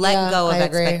expectations. Let go of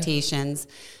expectations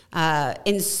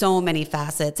in so many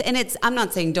facets. And I'm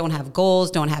not saying don't have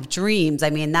goals, don't have dreams. I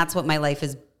mean, that's what my life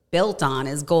is built on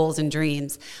is goals and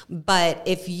dreams. But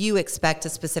if you expect a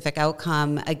specific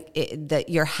outcome, that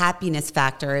your happiness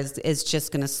factor is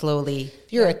just going to slowly.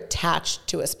 You're attached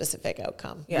to a specific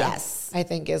outcome. Yeah. Yes. I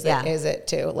think is it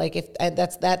too. Like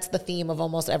that's the theme of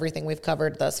almost everything we've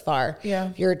covered thus far. Yeah.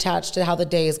 If you're attached to how the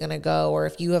day is going to go, or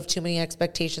if you have too many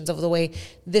expectations of the way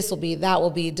this will be, that will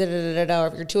be, or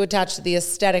if you're too attached to the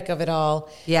aesthetic of it all,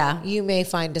 you may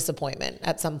find disappointment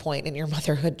at some point in your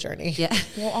motherhood journey. Yeah.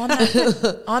 Well,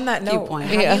 on that note, how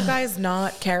do you guys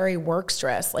not carry work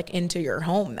stress like into your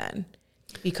home then?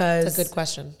 Because it's a good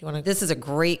question. This is a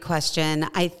great question.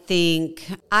 I think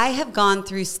I have gone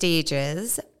through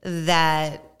stages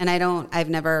that, and I've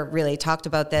never really talked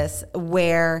about this,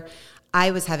 where I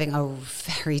was having a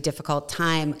very difficult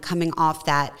time coming off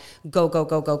that go,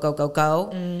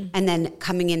 and then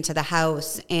coming into the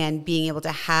house and being able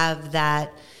to have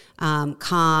that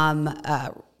calm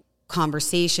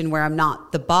conversation where I'm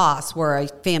not the boss, we're a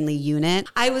family unit.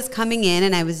 I was coming in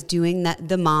and I was doing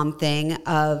the mom thing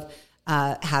of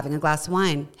having a glass of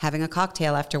wine, having a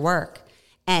cocktail after work,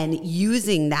 and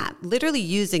literally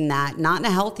using that, not in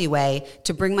a healthy way,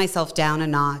 to bring myself down a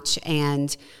notch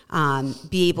and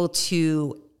be able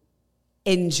to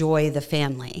enjoy the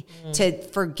family, to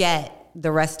forget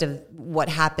the rest of what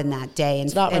happened that day and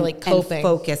it's not really coping. And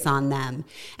focus on them.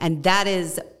 And that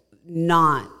is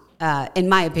not in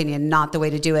my opinion, not the way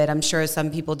to do it. I'm sure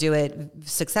some people do it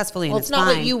successfully, and Well, it's not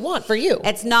fine. what you want for you.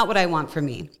 It's not what I want for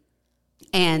me.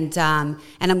 And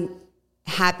I'm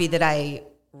happy that I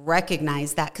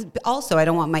recognize that, because also I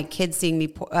don't want my kids seeing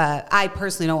me. I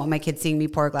personally don't want my kids seeing me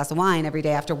pour a glass of wine every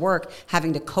day after work,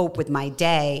 having to cope with my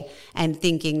day and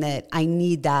thinking that I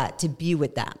need that to be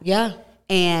with them. Yeah.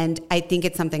 And I think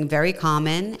it's something very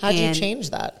common. How'd you change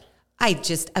that?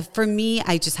 For me,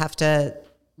 I just have to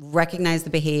recognize the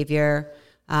behavior,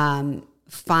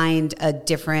 find a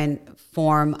different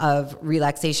form of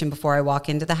relaxation before I walk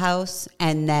into the house,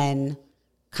 and then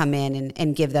come in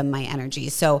and give them my energy.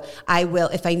 So I will,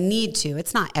 if I need to,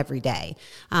 it's not every day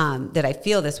that I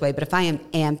feel this way, but if I am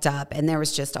amped up and there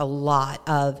was just it's a lot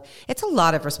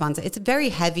of responsibility. It's very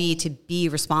heavy to be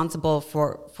responsible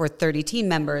for 30 team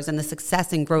members and the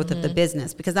success and growth of the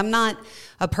business, because I'm not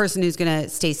a person who's going to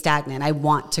stay stagnant. I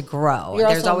want to grow. You're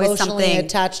There's also always emotionally something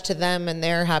attached to them and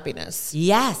their happiness.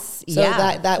 Yes. So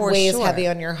yeah, that weighs sure. heavy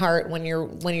on your heart when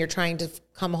you're trying to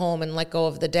come home and let go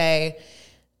of the day.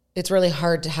 It's really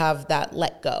hard to have that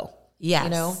let go. Yes. You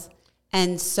know?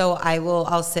 And so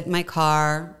I'll sit in my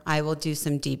car. I will do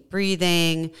some deep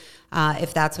breathing.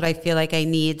 If that's what I feel like I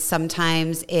need.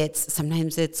 Sometimes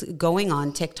it's going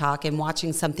on TikTok and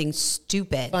watching something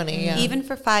stupid. Funny, yeah. Even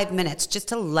for 5 minutes, just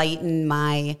to lighten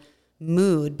my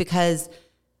mood, because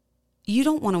you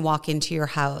don't want to walk into your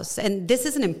house. And this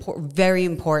is very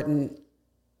important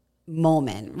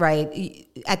moment, right?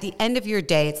 At the end of your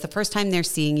day, it's the first time they're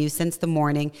seeing you since the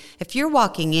morning. If you're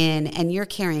walking in and you're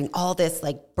carrying all this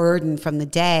like burden from the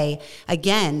day,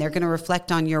 again, they're going to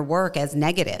reflect on your work as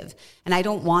negative. And I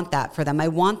don't want that for them. I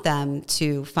want them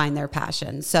to find their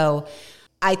passion. So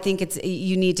I think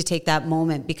you need to take that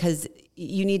moment, because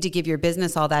you need to give your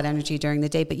business all that energy during the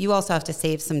day, but you also have to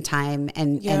save some time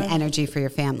and energy for your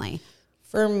family.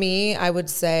 For me, I would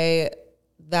say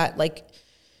that, like,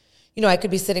 you know, I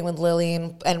could be sitting with Lily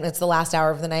and it's the last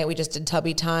hour of the night. We just did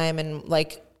tubby time, and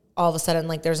like all of a sudden,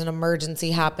 like there's an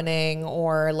emergency happening,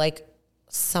 or like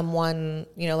someone,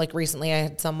 you know, like recently I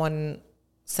had someone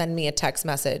send me a text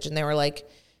message and they were like,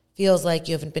 feels like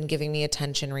you haven't been giving me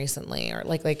attention recently, or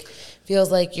like feels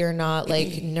like you're not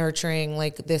like nurturing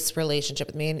like this relationship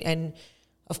with me. And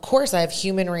of course I have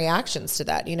human reactions to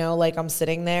that, you know, like I'm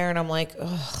sitting there and I'm like,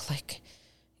 oh, like,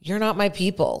 you're not my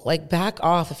people. Like, back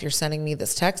off if you're sending me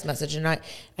this text message. And I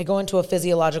go into a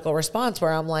physiological response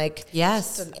where I'm like,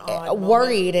 yes,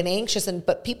 worried and anxious.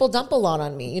 But people dump a lot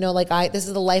on me. You know, like this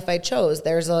is the life I chose.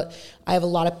 I have a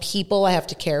lot of people I have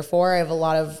to care for. I have a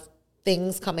lot of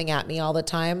things coming at me all the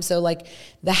time. So like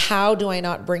how do I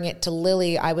not bring it to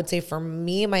Lily? I would say for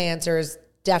me, my answer is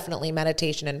definitely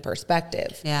meditation and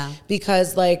perspective. Yeah.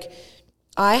 Because like,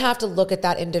 I have to look at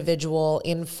that individual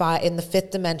in the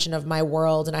fifth dimension of my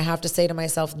world, and I have to say to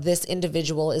myself, this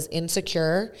individual is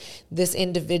insecure. This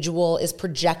individual is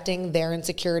projecting their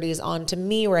insecurities onto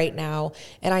me right now,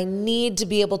 and I need to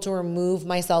be able to remove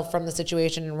myself from the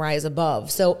situation and rise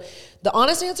above. So the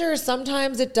honest answer is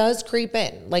sometimes it does creep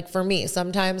in. Like for me,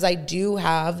 sometimes I do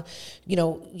have, you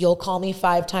know, you'll call me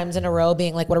 5 times in a row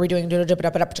being like, what are we doing?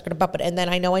 And then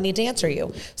I know I need to answer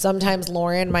you. Sometimes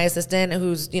Lauren, my assistant,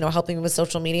 who's, you know, helping me with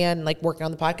social media and like working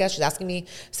on the podcast, she's asking me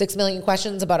 6 million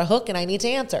questions about a hook and I need to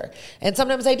answer. And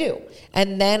sometimes I do.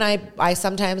 And then I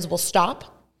sometimes will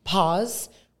stop, pause,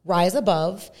 rise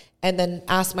above, and then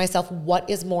ask myself, what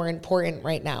is more important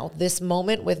right now? This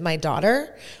moment with my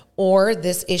daughter, or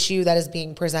this issue that is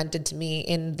being presented to me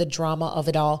in the drama of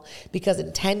it all? Because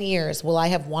in 10 years, will I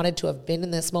have wanted to have been in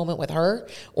this moment with her,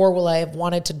 or will I have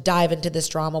wanted to dive into this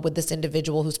drama with this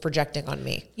individual who's projecting on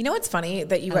me? You know, it's funny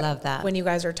that I love that. When you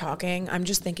guys are talking, I'm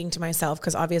just thinking to myself,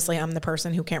 because obviously I'm the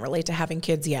person who can't relate to having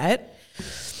kids yet.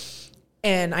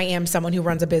 And I am someone who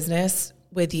runs a business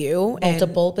with you.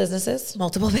 Multiple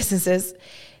businesses.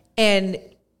 And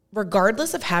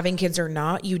regardless of having kids or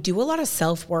not, you do a lot of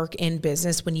self-work in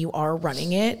business when you are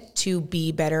running it to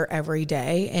be better every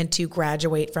day and to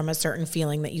graduate from a certain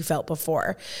feeling that you felt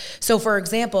before. So for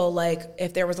example, like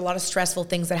if there was a lot of stressful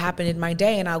things that happened in my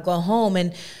day and I'll go home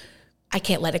and I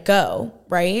can't let it go,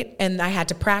 right? And I had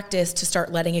to practice to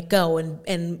start letting it go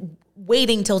and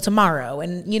waiting till tomorrow,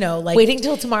 and you know, like waiting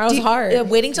till tomorrow's hard.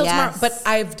 Waiting till tomorrow, but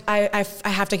I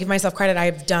have to give myself credit.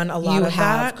 I've done a lot of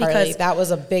that, Carly, because that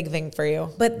was a big thing for you.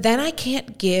 But then I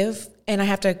can't give, and I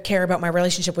have to care about my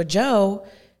relationship with Joe,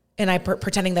 and I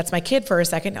pretending that's my kid for a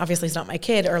second. Obviously, it's not my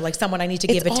kid, or like someone I need to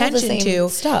give attention to.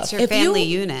 Stuff. It's your family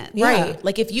unit, right? Yeah.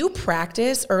 Like if you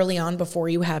practice early on before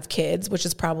you have kids, which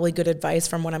is probably good advice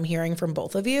from what I'm hearing from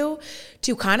both of you,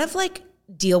 to kind of like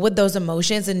deal with those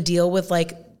emotions and deal with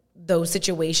like those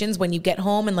situations when you get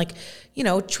home and like, you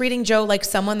know, treating Joe like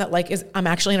someone that like I'm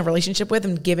actually in a relationship with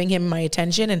and giving him my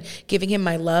attention and giving him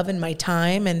my love and my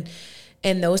time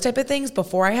and those type of things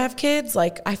before I have kids.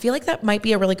 Like, I feel like that might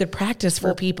be a really good practice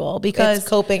for people because it's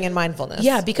coping and mindfulness.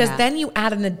 Yeah. Because then you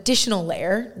add an additional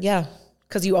layer. Yeah.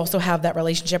 Because you also have that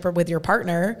relationship with your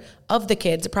partner of the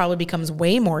kids. It probably becomes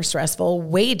way more stressful,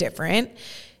 way different.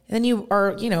 And then you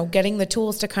are, you know, getting the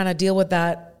tools to kind of deal with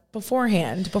that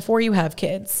beforehand, before you have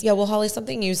kids. Yeah, well, Holly,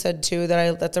 something you said too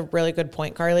that's a really good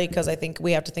point, Carly, because I think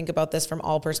we have to think about this from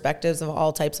all perspectives of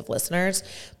all types of listeners.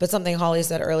 But something Holly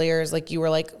said earlier is like, you were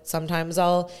like, sometimes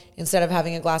instead of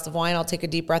having a glass of wine, I'll take a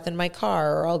deep breath in my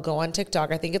car or I'll go on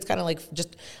TikTok. I think it's kind of like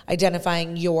just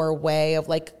identifying your way of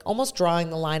like almost drawing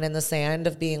the line in the sand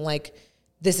of being like,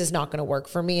 this is not going to work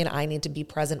for me and I need to be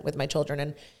present with my children.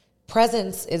 And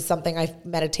presence is something I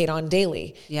meditate on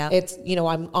daily. Yeah. It's, you know,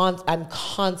 I'm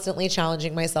constantly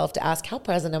challenging myself to ask, how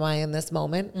present am I in this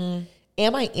moment?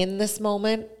 Am I in this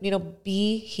moment? You know,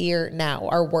 be here now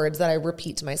are words that I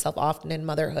repeat to myself often in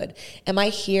motherhood. Am I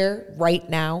here right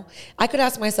now? I could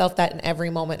ask myself that in every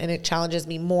moment and it challenges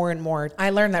me more and more. I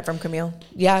learned that from Camille.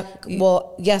 Yeah.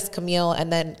 Well, yes, Camille.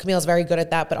 And then Camille's very good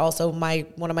at that, but also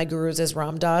one of my gurus is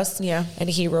Ram Dass. Yeah. And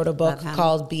he wrote a book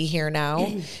called Be Here Now.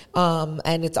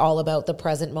 And it's all about the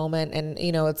present moment. And,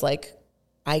 you know, it's like,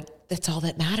 that's all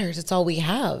that matters. It's all we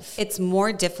have. It's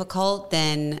more difficult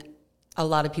than a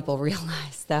lot of people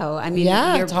realize, though. I mean,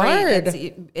 yeah, your it's brain,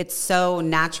 hard. It's so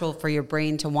natural for your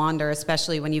brain to wander,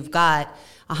 especially when you've got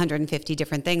 150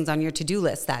 different things on your to-do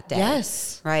list that day.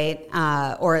 Yes. Right?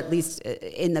 Or at least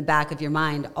in the back of your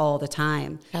mind all the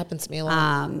time. Happens to me a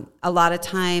lot. A lot of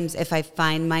times if I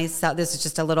find myself, this is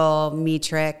just a little me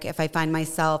trick, if I find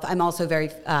myself, I'm also very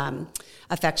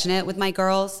affectionate with my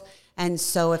girls. And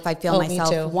so if I feel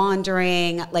myself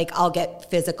wandering, like I'll get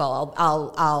physical.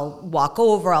 I'll walk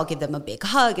over, I'll give them a big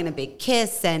hug and a big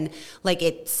kiss. And like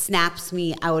it snaps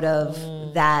me out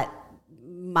of that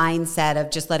mindset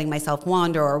of just letting myself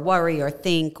wander or worry or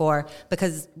think, or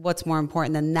because what's more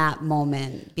important than that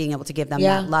moment, being able to give them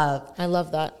that love. I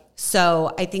love that.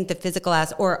 So I think the physical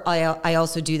or I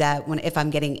also do that if I'm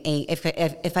getting,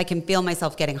 if I can feel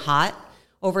myself getting hot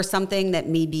over something that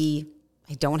maybe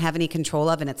I don't have any control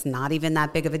of and it's not even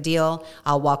that big of a deal,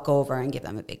 I'll walk over and give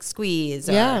them a big squeeze.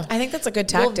 I think that's a good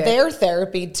tactic. Well, their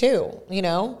therapy too, you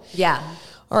know? Yeah.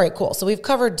 All right, cool. So we've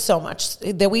covered so much.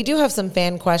 That we do have some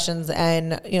fan questions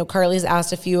and, you know, Carly's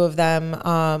asked a few of them.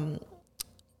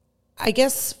 I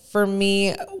guess for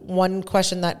me, one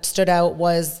question that stood out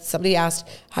was somebody asked,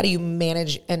 how do you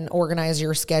manage and organize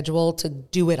your schedule to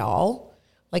do it all?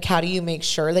 Like, how do you make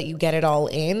sure that you get it all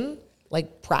in?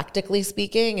 Like practically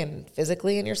speaking and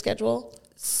physically in your schedule?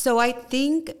 So I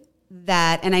think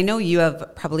that, and I know you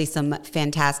have probably some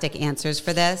fantastic answers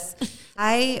for this.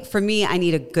 For me, I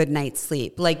need a good night's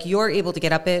sleep. Like you're able to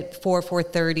get up at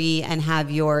 4:30 and have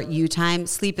your you time.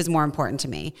 Sleep is more important to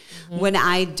me. Mm-hmm. When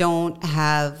I don't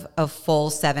have a full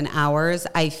 7 hours,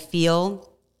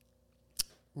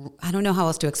 I don't know how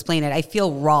else to explain it. I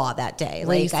feel raw that day.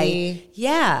 Lazy.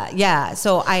 Yeah.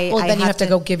 So then you have to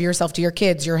go give yourself to your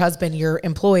kids, your husband, your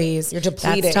employees. You're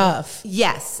depleting. That's tough.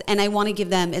 Yes. And I want to give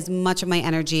them as much of my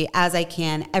energy as I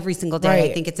can every single day. Right.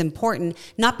 I think it's important,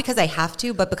 not because I have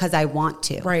to, but because I want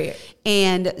to. Right.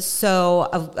 And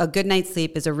so a good night's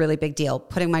sleep is a really big deal.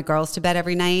 Putting my girls to bed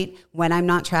every night when I'm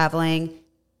not traveling,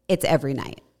 it's every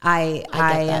night. I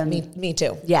get that. Me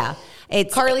too. Yeah.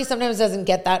 Carly sometimes doesn't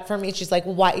get that from me. She's like,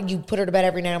 why you put her to bed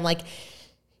every night? I'm like,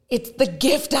 it's the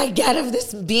gift I get of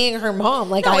this being her mom.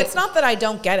 Like, no, it's not that I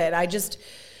don't get it. I just,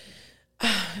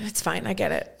 it's fine. I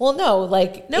get it. Well, no,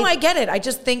 I get it. I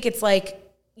just think it's like,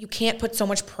 you can't put so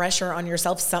much pressure on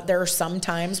yourself. There are some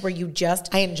times where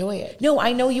I enjoy it. No,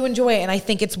 I know you enjoy it and I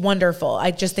think it's wonderful.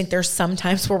 I just think there's some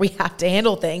times where we have to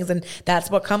handle things and that's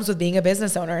what comes with being a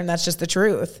business owner and that's just the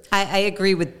truth. I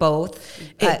agree with both.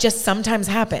 It just sometimes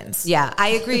happens. Yeah, I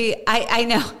agree. I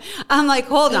know. I'm like,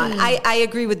 hold on. I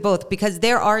agree with both because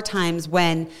there are times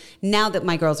when now that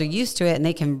my girls are used to it and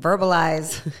they can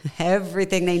verbalize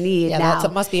everything they need now.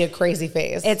 That must be a crazy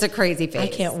phase. It's a crazy phase. I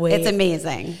can't wait. It's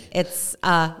amazing. It's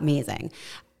amazing.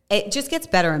 It just gets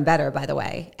better and better, by the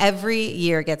way. Every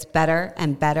year gets better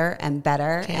and better and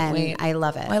better. Can't wait. I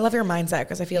love it. Well, I love your mindset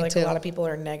because I feel like too. a lot of people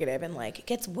are negative and like, it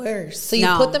gets worse. So you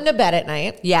put them to bed at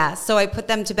night. Yeah, so I put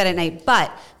them to bed at night.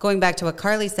 But going back to what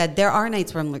Carly said, there are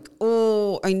nights where I'm like,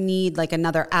 oh, I need like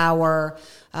another hour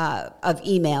of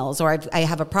emails, or I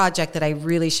have a project that I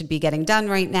really should be getting done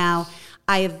right now.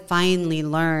 I have finally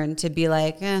learned to be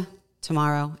like,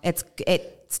 tomorrow.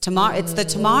 It's tomorrow. It's the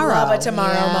tomorrow. Love a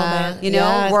tomorrow moment. You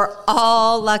know, we're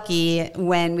all lucky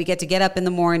when we get to get up in the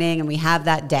morning and we have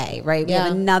that day, right? We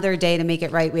have another day to make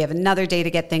it right. We have another day to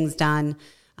get things done.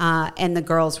 And the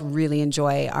girls really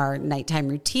enjoy our nighttime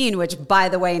routine, which, by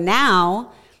the way,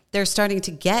 now they're starting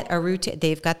to get a routine.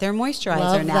 They've got their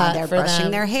moisturizer now. They're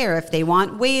brushing their hair. If they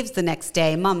want waves the next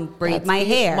day, Mom, braid my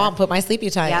hair. Mom, put my sleepy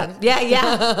tie in.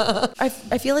 Yeah.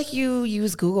 I feel like you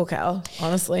use Google Cal,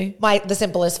 honestly. The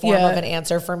simplest form of an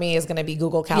answer for me is going to be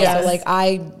Google Cal. Yes. So like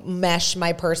I mesh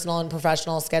my personal and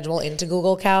professional schedule into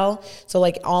Google Cal. So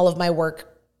like all of my work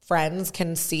friends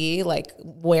can see like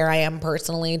where I am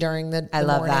personally during the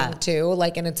morning too.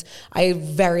 Like, and I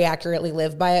very accurately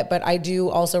live by it, but I do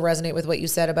also resonate with what you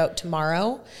said about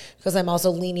tomorrow because I'm also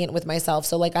lenient with myself.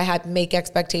 So like I make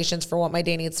expectations for what my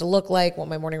day needs to look like, what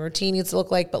my morning routine needs to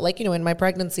look like. But like, you know, in my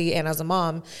pregnancy and as a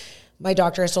mom, my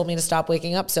doctor has told me to stop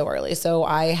waking up so early. So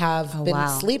I have been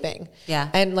sleeping.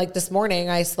 Yeah. And like this morning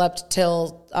I slept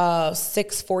till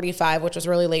 6:45, which was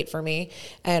really late for me.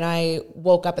 And I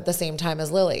woke up at the same time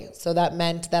as Lily. So that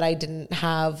meant that I didn't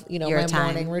have, you know, my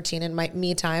morning routine and my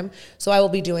me time. So I will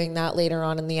be doing that later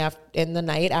on in the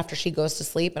night after she goes to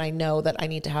sleep. And I know that I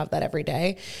need to have that every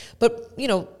day. But, you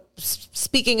know,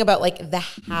 speaking about like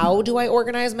how do I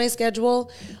organize my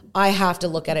schedule, I have to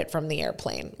look at it from the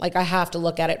airplane. Like I have to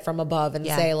look at it from above and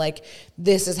say like,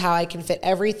 this is how I can fit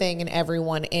everything and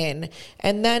everyone in.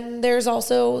 And then there's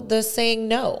also the saying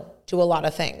no to a lot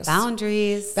of things.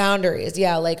 Boundaries.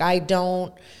 Yeah. Like I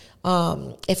don't,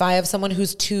 if I have someone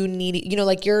who's too needy, you know,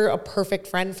 like you're a perfect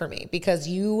friend for me because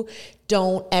you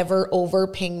don't ever over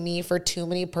ping me for too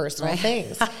many personal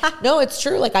things. No, it's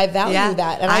true. Like I value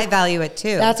that. And I value it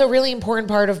too. That's a really important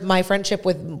part of my friendship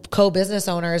with co-business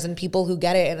owners and people who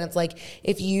get it. And it's like,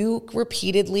 if you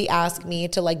repeatedly ask me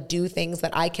to like do things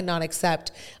that I cannot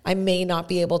accept, I may not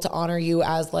be able to honor you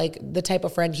as like the type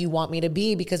of friend you want me to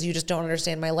be because you just don't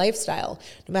understand my lifestyle,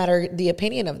 no matter the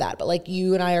opinion of that. But like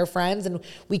you and I are friends and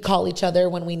we call each other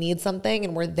when we need something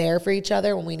and we're there for each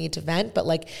other when we need to vent. But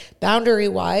like boundary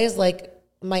wise, like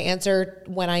my answer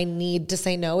when I need to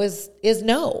say no is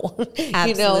no.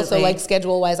 You know, so like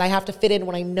schedule wise, I have to fit in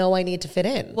when I know I need to fit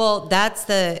in. Well, that's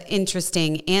the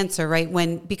interesting answer, right?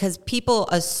 Because people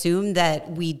assume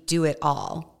that we do it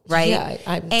all, right? Yeah,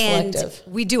 I'm selective.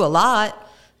 We do a lot,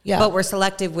 but we're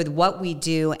selective with what we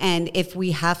do. And if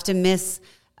we have to miss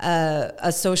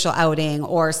a social outing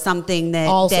or something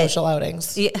social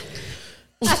outings.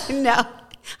 Yeah,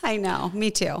 I know, me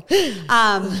too.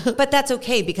 But that's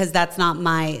okay because I'm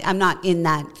not in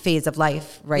that phase of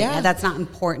life right now. That's not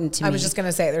important to me. I was just going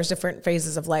to say there's different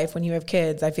phases of life. When you have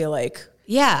kids, I feel like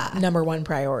number one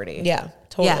priority. Yeah,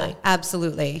 totally. Yeah,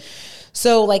 absolutely.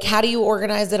 So like, how do you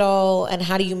organize it all and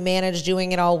how do you manage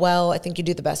doing it all well? I think you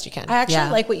do the best you can. I actually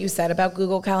like what you said about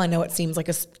Google Cal. I know it seems like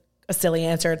a silly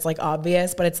answer. It's like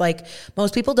obvious, but it's like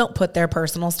most people don't put their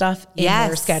personal stuff in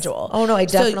their schedule. Oh no, I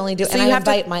definitely do. So and you I have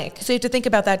invite Mike. So you have to think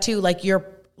about that too. Like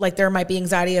there might be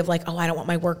anxiety of like, oh, I don't want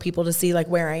my work people to see like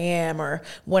where I am or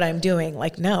what I'm doing.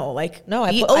 Like, no,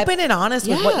 be open and honest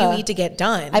with what you need to get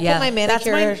done. I put my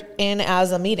manicure in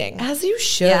as a meeting. As you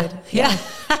should. Yeah.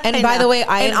 And by the way,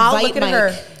 I'll look at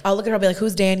her. I'll look at her and be like,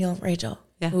 who's Daniel? Rachel.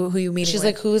 Yeah. Who you meeting She's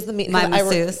with? like, who's the my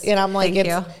masseuse? And I'm like,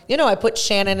 Thank you know, I put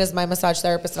Shannon as my massage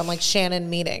therapist and I'm like,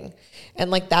 Shannon meeting. And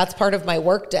like, that's part of my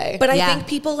work day. But I think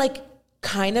people like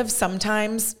kind of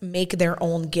sometimes make their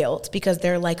own guilt because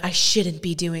they're like, I shouldn't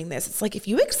be doing this. It's like, if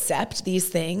you accept these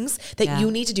things that you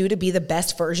need to do to be the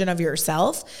best version of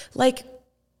yourself, like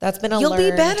that's been you'll be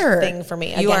better thing for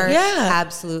me. You are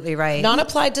absolutely right. Not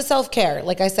applied to self-care.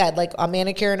 Like I said, like a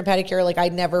manicure and a pedicure, like I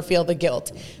never feel the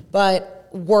guilt, but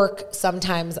work,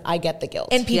 sometimes I get the guilt.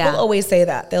 And people always say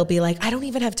that. They'll be like, I don't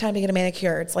even have time to get a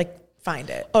manicure. It's like, find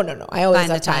it. Oh, no. I always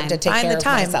have time to take care of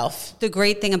myself. The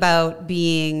great thing about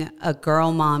being a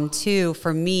girl mom too,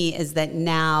 for me, is that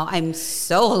now I'm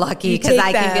so lucky because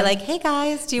I can be like, hey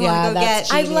guys, do you want to go get?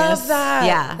 I love that.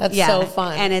 Yeah. That's so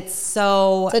fun. And it's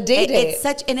a date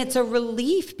date. And it's a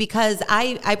relief because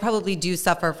I probably do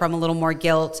suffer from a little more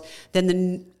guilt than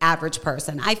the average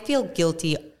person. I feel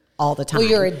guilty all the time. Well,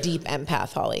 you're a deep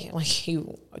empath, Holly. Like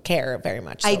you care very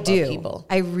much. I do. About people.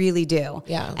 I really do.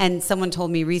 Yeah. And someone told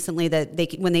me recently that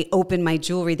when they open my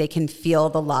jewelry, they can feel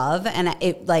the love, and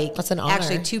it like that's an honor.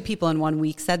 Actually, 2 people in 1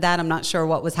 week said that. I'm not sure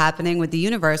what was happening with the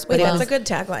universe, but that's a good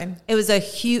tagline. It was a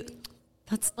huge.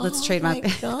 Let's trademark.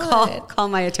 Call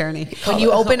my attorney. When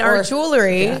you open our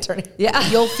jewelry, attorney. Yeah,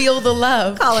 you'll feel the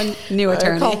love. Call a new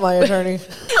attorney. Call my attorney.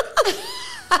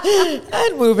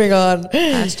 And moving on.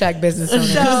 Hashtag business owner.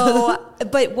 So,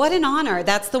 but what an honor.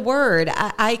 That's the word.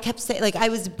 I kept saying, like, I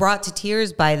was brought to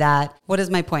tears by that. What is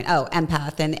my point? Oh,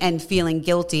 empath and feeling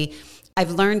guilty.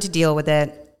 I've learned to deal with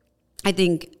it. I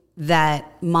think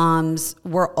that moms,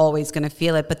 we're always going to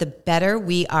feel it, but the better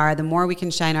we are, the more we can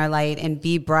shine our light and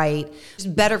be bright, it's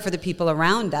better for the people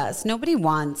around us. Nobody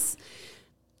wants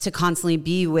to constantly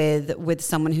be with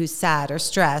someone who's sad or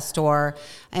stressed,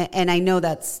 and I know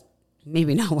that's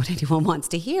maybe not what anyone wants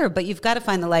to hear, but you've got to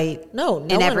find the light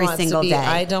in every single day.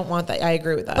 I don't want that. I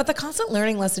agree with that. But the constant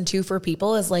learning lesson too for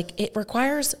people is like, it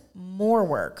requires more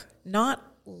work, not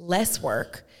less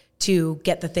work, to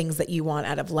get the things that you want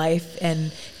out of life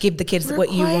and give the kids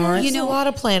what you want. You know, a lot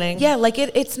of planning. Yeah, like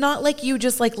it's not like you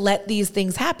just like let these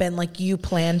things happen. Like you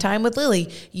plan time with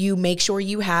Lily. You make sure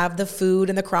you have the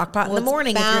food in the crock pot in the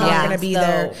morning if you're not going to be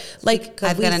there. Like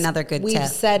I've got another good tip. We've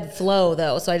said flow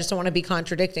though, so I just don't want to be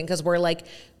contradicting because we're like,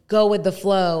 go with the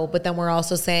flow, but then we're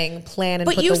also saying plan and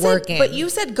put the work in. But you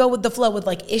said go with the flow with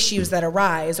like issues that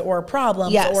arise or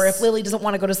problems, or if Lily doesn't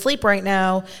want to go to sleep right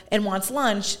now and wants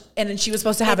lunch, and then she was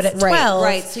supposed to have it at 12.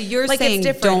 Right. So you're like saying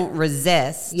don't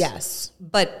resist. Yes.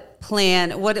 But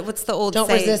plan. What's the old don't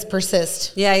saying? Resist,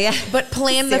 persist. Yeah. But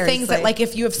plan the things that, like,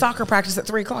 if you have soccer practice at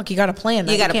 3:00, you got to plan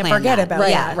that. You can't forget about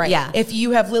that. Right. Yeah. If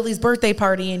you have Lily's birthday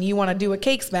party and you want to do a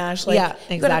cake smash, like,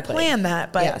 you got to plan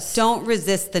that. But don't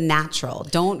resist the natural.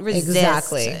 Don't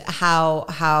resist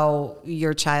how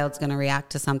your child's going to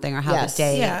react to something or how the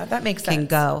day that makes can sense.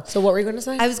 go. So what were you going to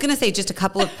say? I was going to say just a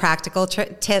couple of practical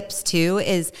tips too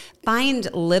is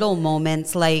find little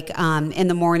moments like in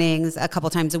the mornings a couple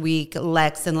times a week,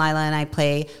 Lex and Lila and I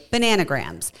play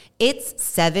Bananagrams. It's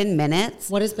 7 minutes.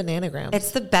 What is Bananagrams?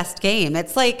 It's the best game.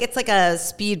 It's like a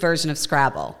speed version of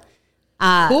Scrabble. Cool.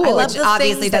 I love the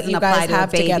obviously that doesn't you apply guys to a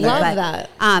have baby. together. Love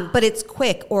that. But it's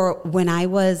quick. Or when I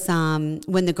was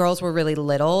when the girls were really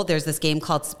little, there's this game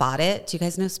called Spot It. Do you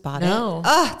guys know Spot It? No.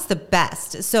 Oh, it's the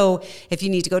best. So if you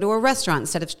need to go to a restaurant,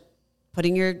 instead of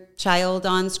putting your child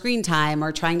on screen time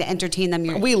or trying to entertain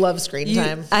them, we love screen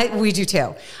time. We do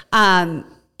too.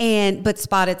 But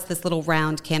Spot It's this little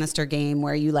round canister game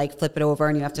where you like flip it over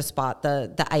and you have to spot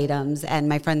the items. And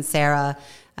my friend Sarah,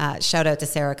 shout out to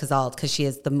Sarah Cazalt because she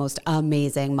is the most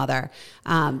amazing mother.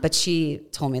 But she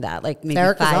told me that like maybe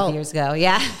Sarah 5 Cazalt. years ago.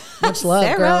 Yeah. Much love,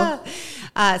 Sarah.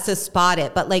 girl. So Spot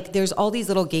It. But like there's all these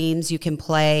little games you can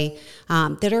play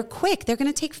that are quick. They're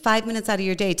going to take 5 minutes out of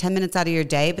your day, 10 minutes out of your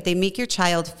day, but they make your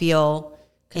child feel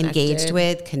engaged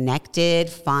with,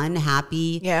 connected, fun,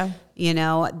 happy. Yeah. You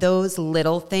know, those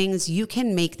little things, you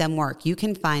can make them work. You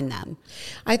can find them.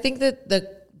 I think that the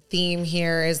theme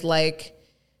here is like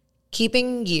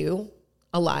keeping you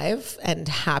alive and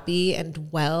happy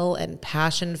and well and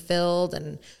passion filled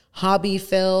and hobby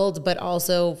filled, but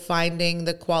also finding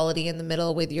the quality in the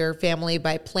middle with your family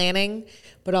by planning,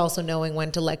 but also knowing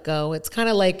when to let go. It's kind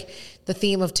of like the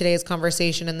theme of today's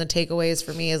conversation and the takeaways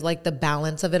for me is like the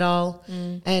balance of it all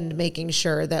and making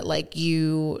sure that like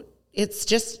it's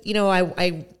just, you know,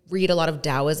 I read a lot of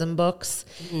Taoism books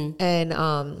and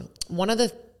one of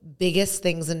the biggest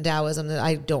things in Taoism that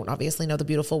I don't obviously know the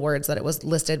beautiful words that it was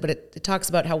listed, but it talks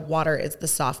about how water is the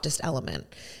softest element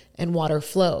and water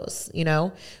flows, you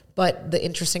know? But the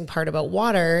interesting part about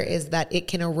water is that it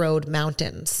can erode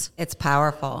mountains. It's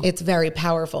powerful. It's very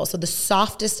powerful. So the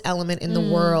softest element in the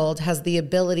world has the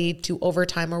ability to over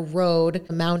time erode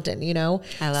a mountain, you know?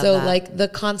 I love so that. like the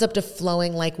concept of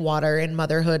flowing like water in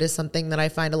motherhood is something that I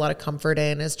find a lot of comfort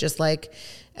in. It's just like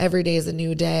every day is a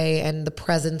new day and the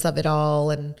presence of it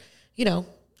all. And, you know,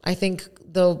 I think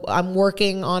though I'm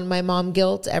working on my mom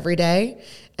guilt every day.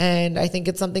 And I think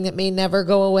it's something that may never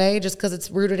go away just because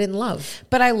it's rooted in love.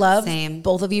 But I love Same.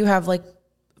 both of you have like,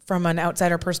 from an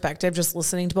outsider perspective, just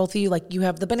listening to both of you, like you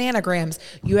have the Bananagrams,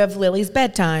 you have Lily's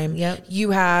bedtime. Yep. You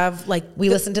have like, We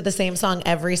listen to the same song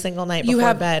every single night before you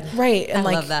have bed. Right. And I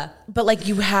like, love that. But like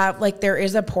you have like, there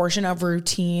is a portion of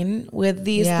routine with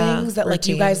these things that like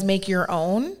you routine. guys make your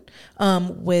own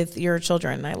with your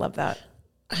children. I love that.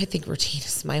 I think routine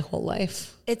is my whole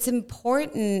life. It's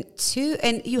important too,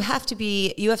 and you have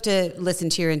to listen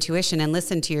to your intuition and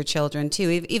listen to your children too,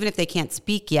 even if they can't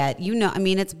speak yet. You know, I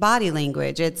mean, it's body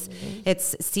language. It's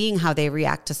seeing how they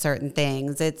react to certain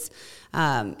things. It's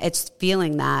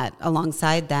feeling that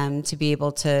alongside them to be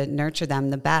able to nurture them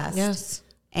the best. Yes.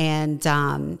 And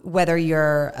whether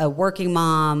you're a working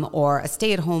mom or a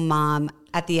stay-at-home mom,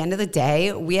 at the end of the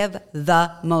day, we have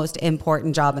the most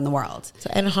important job in the world.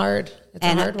 And hard. It's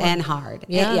a hard one. And hard.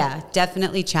 Yeah. Yeah,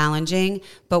 definitely challenging,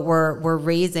 but we're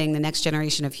raising the next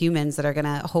generation of humans that are going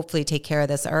to hopefully take care of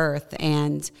this earth.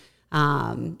 And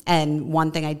And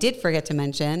one thing I did forget to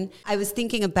mention, I was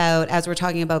thinking about, as we're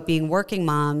talking about being working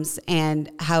moms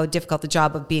and how difficult the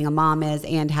job of being a mom is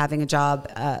and having a job,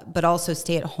 but also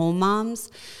stay-at-home moms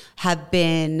have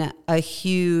been a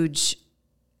huge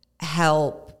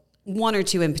help, one or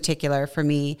two in particular for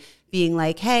me, being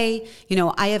like, hey,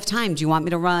 I have time. Do you want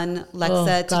me to run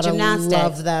Lexa to gymnastics?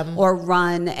 Love them. Or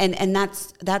run? And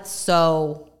that's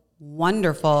so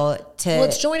wonderful to. Well,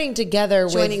 it's joining together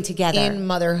in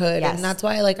motherhood. Yes. And that's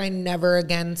why I'm never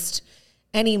against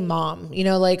any mom,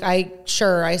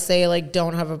 I say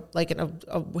don't have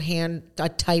a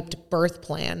typed birth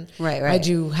plan. Right. I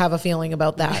do have a feeling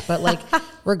about that, but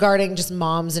regarding just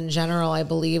moms in general, I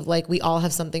believe we all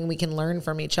have something we can learn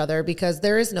from each other, because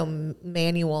there is no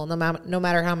manual, no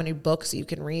matter how many books you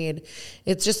can read.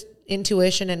 It's just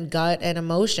intuition and gut and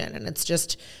emotion, and it's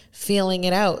just feeling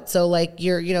it out. So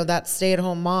you're, that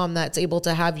stay-at-home mom that's able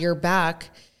to have your back,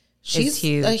 she's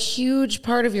a huge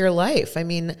part of your life. I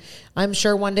mean, I'm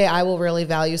sure one day I will really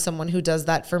value someone who does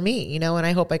that for me, and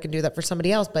I hope I can do that for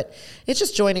somebody else, but it's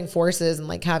just joining forces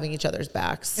and having each other's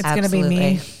backs. It's going to be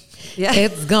me. Yeah.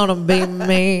 It's going to be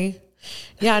me.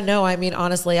 Yeah, no, I mean,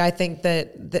 honestly, I think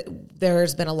that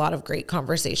there's been a lot of great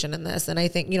conversation in this. And I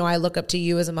think, I look up to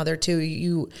you as a mother too.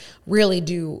 You really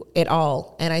do it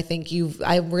all. And I think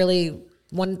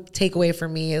one takeaway for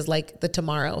me is the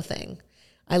tomorrow thing.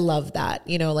 I love that.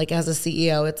 As a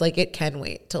CEO, it's it can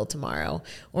wait till tomorrow.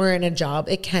 Or in a job,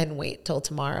 it can wait till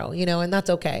tomorrow, and that's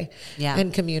okay. Yeah.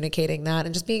 And communicating that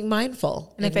and just being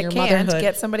mindful. And if it can't,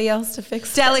 get somebody else to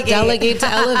fix it. Delegate to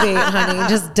elevate, honey.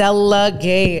 Just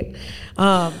delegate.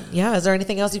 Is there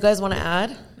anything else you guys want to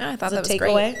add? No, I thought that was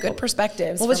great. Good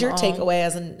perspectives. What was your takeaway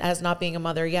as not being a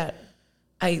mother yet?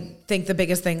 I think the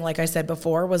biggest thing, like I said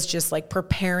before, was just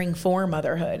preparing for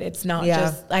motherhood. It's not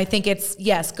just, I think it's,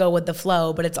 yes, go with the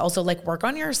flow, but it's also work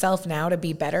on yourself now to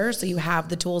be better so you have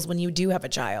the tools when you do have a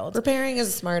child. Preparing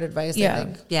is smart advice, I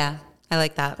think. Yeah, I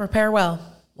like that. Prepare well.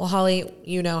 Well, Holly,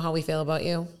 you know how we feel about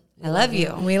you. I love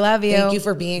you. We love you. Thank you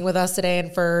for being with us today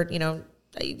and for,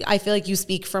 I feel like you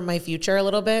speak from my future a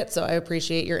little bit, so I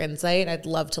appreciate your insight. I'd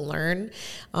love to learn.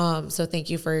 So thank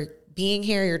you for being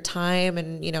here, your time,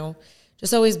 and,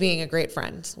 just always being a great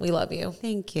friend. We love you.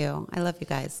 Thank you. I love you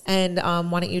guys. And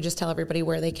why don't you just tell everybody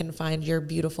where they can find your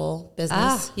beautiful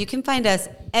business? You can find us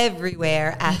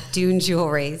everywhere at Dune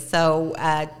Jewelry. So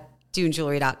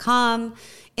DuneJewelry.com,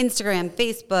 Instagram,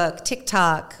 Facebook,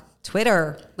 TikTok,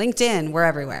 Twitter, LinkedIn. We're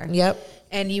everywhere. Yep.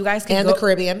 And you guys can go the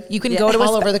Caribbean. You can go to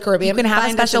all over the Caribbean. You can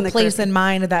have a special place in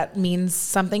mind that means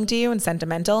something to you and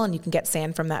sentimental, and you can get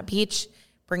sand from that beach.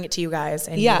 Bring it to you guys,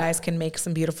 and you guys can make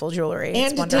some beautiful jewelry.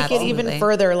 And to take it even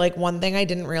further, one thing I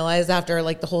didn't realize after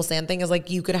the whole sand thing is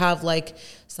you could have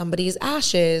somebody's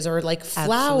ashes or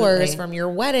flowers from your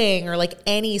wedding or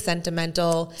any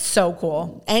sentimental. So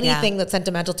cool. Anything that's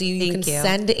sentimental to you, you can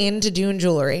send into Dune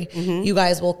Jewelry. Mm-hmm. You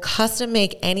guys will custom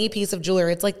make any piece of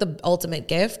jewelry. It's the ultimate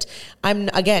gift.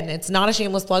 It's not a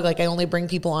shameless plug. I only bring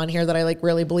people on here that I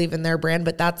really believe in their brand,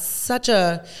 but that's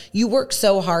you work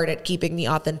so hard at keeping the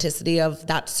authenticity of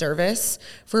that service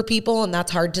for people, and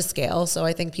that's hard to scale. So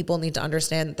I think people need to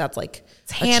understand that that's it's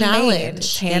a challenge.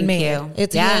 It's handmade.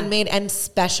 It's handmade and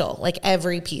special.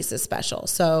 Every piece is special.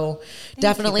 So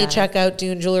definitely check out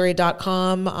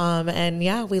DuneJewelry.com.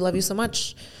 And we love you so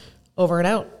much. Over and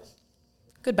out.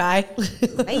 Goodbye.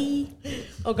 Bye.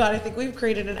 Oh God, I think we've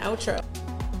created an outro.